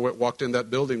 when I walked in that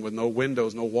building with no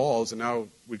windows, no walls, and now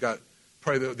we got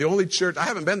probably the only church, I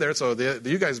haven't been there, so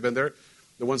you guys have been there,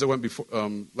 the ones that went before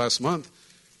last month,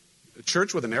 a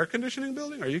church with an air conditioning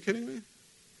building? Are you kidding me?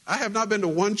 I have not been to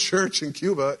one church in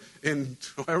Cuba in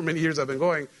however many years I've been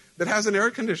going that has an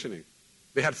air conditioning.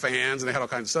 They had fans and they had all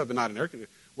kinds of stuff, but not an air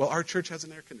conditioning. Well, our church has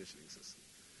an air conditioning system.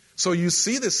 So you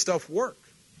see this stuff work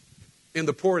in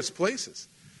the poorest places.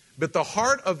 But the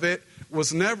heart of it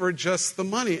was never just the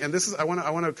money. And this is,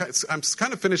 I'm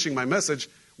kind of finishing my message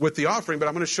with the offering, but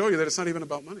I'm going to show you that it's not even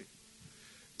about money.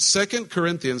 2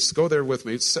 Corinthians, go there with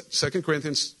me. 2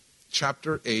 Corinthians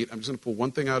chapter 8. I'm just going to pull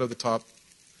one thing out of the top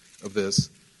of this.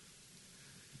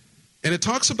 And it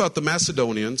talks about the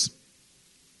Macedonians.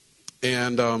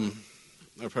 And I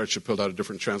probably should pull out a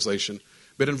different translation.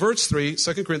 But in verse 3,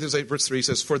 2 Corinthians 8, verse 3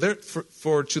 says,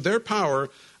 For to their power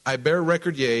I bear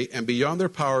record, yea, and beyond their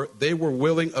power they were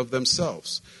willing of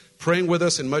themselves, praying with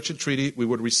us in much entreaty we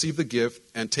would receive the gift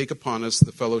and take upon us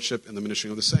the fellowship and the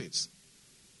ministering of the saints.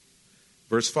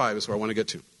 Verse 5 is where I want to get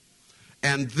to.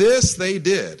 And this they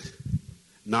did,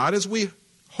 not as we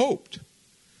hoped,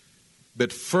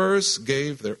 but first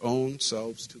gave their own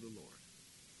selves to the Lord.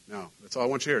 Now, that's all I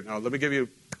want you to hear. Now, let me give you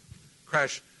a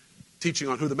crash teaching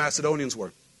on who the Macedonians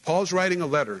were. Paul's writing a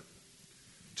letter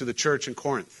to the church in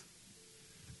Corinth.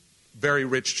 Very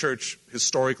rich church,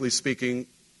 historically speaking.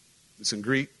 It's in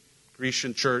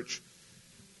Grecian church.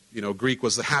 Greek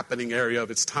was the happening area of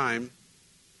its time.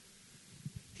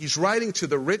 He's writing to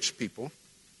the rich people.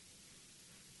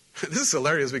 This is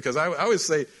hilarious because I always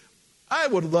say, I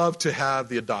would love to have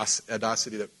the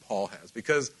audacity that Paul has.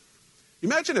 Because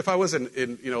imagine if I was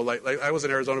like I was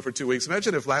in Arizona for 2 weeks.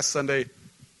 Imagine if last Sunday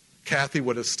Kathy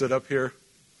would have stood up here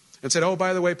and said, oh,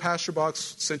 by the way, Pastor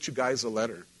Box sent you guys a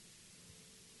letter.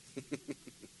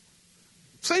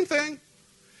 Same thing.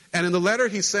 And in the letter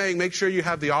he's saying, make sure you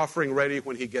have the offering ready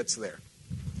when he gets there.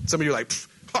 Some of you are like,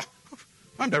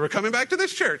 I'm never coming back to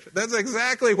this church. That's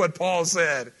exactly what Paul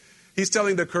said. He's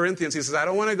telling the Corinthians, he says, I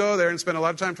don't want to go there and spend a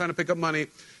lot of time trying to pick up money.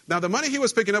 Now, the money he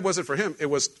was picking up wasn't for him. It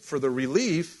was for the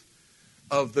relief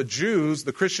of the Jews,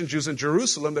 the Christian Jews in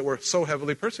Jerusalem that were so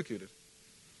heavily persecuted.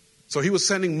 So he was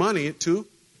sending money to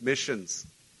missions.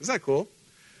 Isn't that cool?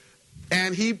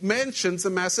 And he mentions the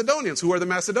Macedonians. Who are the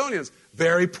Macedonians?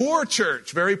 Very poor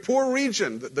church, very poor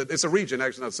region. It's a region,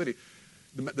 actually, not a city.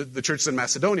 The church is in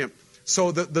Macedonia.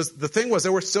 So the thing was,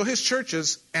 there were still his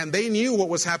churches, and they knew what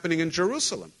was happening in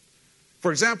Jerusalem.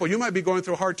 For example, you might be going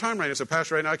through a hard time right now. So,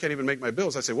 Pastor, right now I can't even make my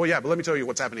bills. I say, well, yeah, but let me tell you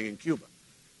what's happening in Cuba.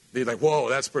 They're like, whoa,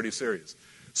 that's pretty serious.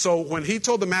 So when he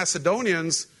told the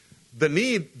Macedonians the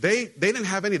need, they didn't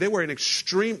have any. They were in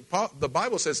extreme, the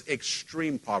Bible says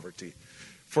extreme poverty.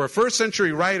 For a first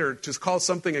century writer to call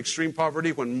something extreme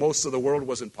poverty when most of the world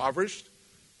was impoverished,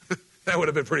 that would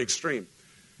have been pretty extreme.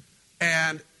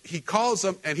 And he calls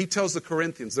them and he tells the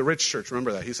Corinthians, the rich church,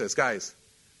 remember that. He says, guys,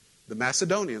 the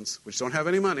Macedonians, which don't have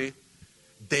any money,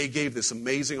 they gave this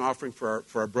amazing offering for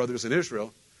our brothers in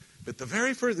Israel. But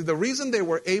the reason they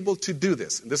were able to do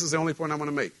this, and this is the only point I want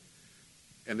to make,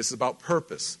 and this is about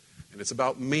purpose, and it's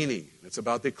about meaning, and it's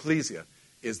about the ecclesia,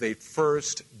 is they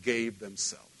first gave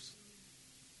themselves.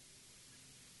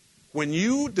 When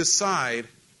you decide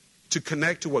to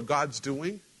connect to what God's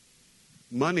doing,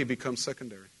 money becomes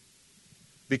secondary.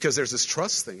 Because there's this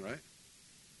trust thing, right?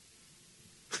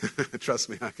 Trust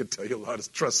me, I could tell you a lot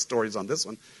of trust stories on this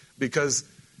one. Because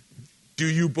do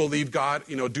you believe God?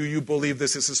 Do you believe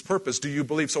this is his purpose? Do you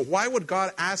believe? So why would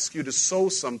God ask you to sow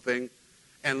something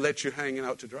and let you hang it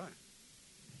out to dry?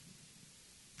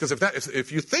 Because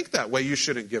if you think that way, you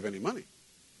shouldn't give any money.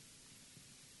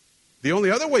 The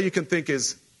only other way you can think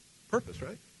is purpose,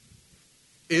 right?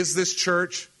 Is this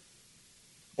church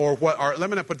or let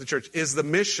me not put the church, is the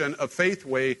mission of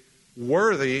Faithway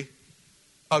worthy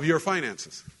of your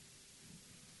finances?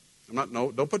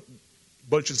 Don't put a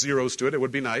bunch of zeros to it. It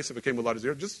would be nice if it came with a lot of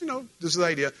zeros. Just, this is the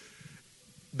idea.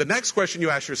 The next question you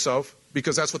ask yourself,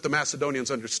 because that's what the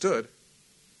Macedonians understood,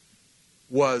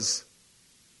 was,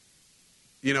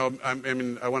 I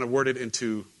want to word it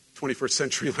into 21st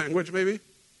century language maybe.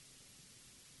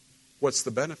 What's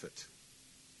the benefit?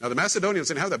 Now, the Macedonians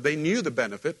didn't have that. They knew the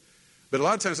benefit. But a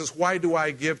lot of times it's, why do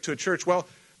I give to a church? Well,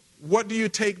 what do you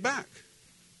take back?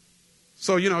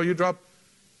 So, you drop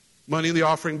money in the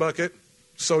offering bucket,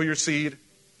 sow your seed,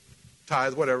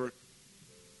 tithe, whatever.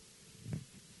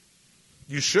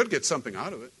 You should get something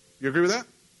out of it. You agree with that?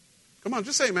 Come on,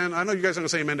 just say amen. I know you guys aren't going to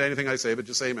say amen to anything I say, but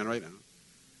just say amen right now.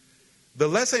 The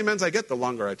less amens I get, the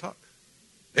longer I talk.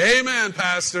 Amen,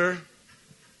 Pastor.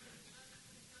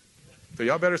 So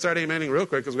y'all better start amening real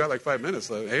quick because we got like 5 minutes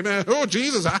left. Amen. Oh,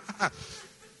 Jesus.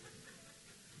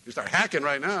 You start hacking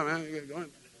right now, man. You get going.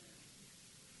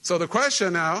 So the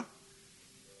question now,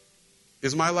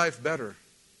 is my life better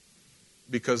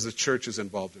because the church is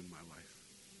involved in my life?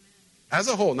 As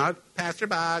a whole, not Pastor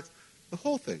Box, the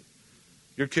whole thing.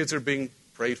 Your kids are being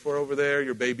prayed for over there.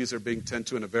 Your babies are being tended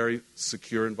to in a very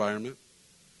secure environment.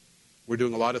 We're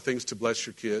doing a lot of things to bless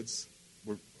your kids.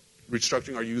 We're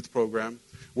restructuring our youth program.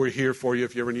 We're here for you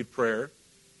if you ever need prayer.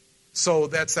 So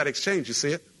that's that exchange. You see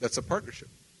it? That's a partnership.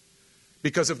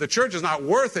 Because if the church is not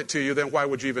worth it to you, then why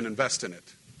would you even invest in it?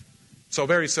 So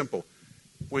very simple.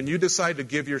 When you decide to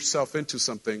give yourself into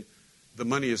something, the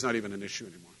money is not even an issue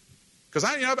anymore. Because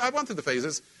I've gone through the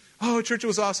phases. Oh, church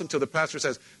was awesome until the pastor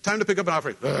says, time to pick up an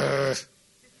offering.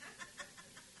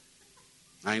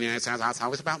 I know it's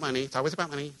always about money. It's always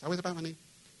about money. It's always about money.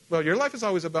 Well, your life is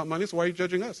always about money, so why are you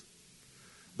judging us?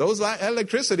 Those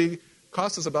electricity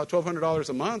costs us about $1,200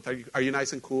 a month. Are you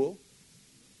nice and cool?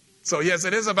 So, yes,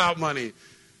 it is about money.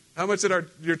 How much did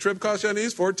your trip cost,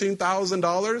 Janice?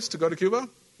 $14,000 to go to Cuba?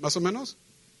 Más o menos?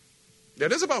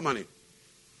 It is about money.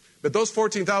 But those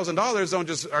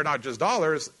 $14,000 are not just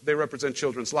dollars. They represent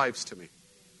children's lives to me.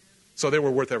 So they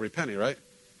were worth every penny, right?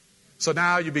 So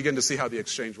now you begin to see how the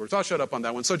exchange works. I'll shut up on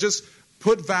that one. So just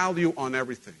put value on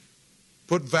everything.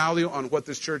 Put value on what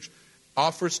this church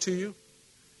offers to you.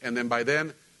 And then by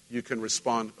then, you can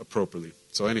respond appropriately.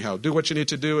 So anyhow, do what you need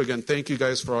to do. Again, thank you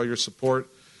guys for all your support.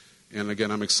 And again,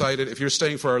 I'm excited. If you're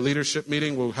staying for our leadership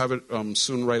meeting, we'll have it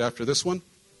soon right after this one.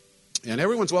 And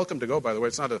everyone's welcome to go, by the way.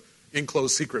 It's not an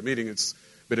enclosed secret meeting,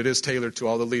 but it is tailored to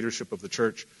all the leadership of the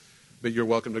church. But you're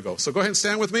welcome to go. So go ahead and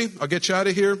stand with me. I'll get you out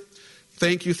of here.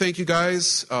 Thank you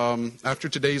guys. After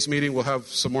today's meeting, we'll have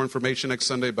some more information next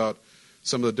Sunday about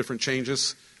some of the different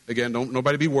changes. Again,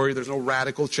 nobody be worried. There's no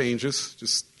radical changes.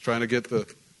 Just trying to get the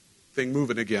thing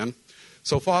moving again.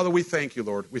 So, Father, we thank you,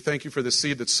 Lord. We thank you for the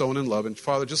seed that's sown in love. And,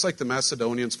 Father, just like the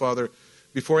Macedonians, Father,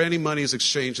 before any money is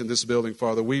exchanged in this building,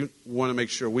 Father, we want to make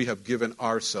sure we have given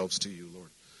ourselves to you, Lord.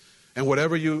 And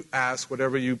whatever you ask,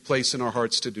 whatever you place in our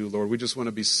hearts to do, Lord, we just want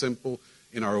to be simple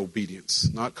in our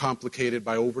obedience, not complicated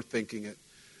by overthinking it.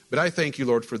 But I thank you,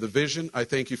 Lord, for the vision. I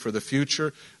thank you for the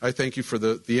future. I thank you for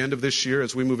the end of this year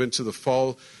as we move into the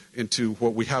fall, into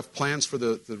what we have plans for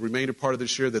the remainder part of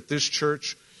this year, that this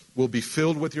church will be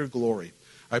filled with your glory.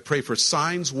 I pray for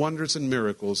signs, wonders, and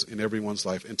miracles in everyone's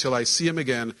life. Until I see him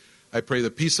again, I pray the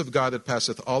peace of God that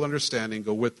passeth all understanding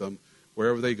go with them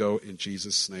wherever they go in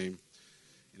Jesus' name.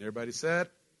 And everybody said,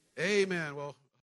 amen. Well.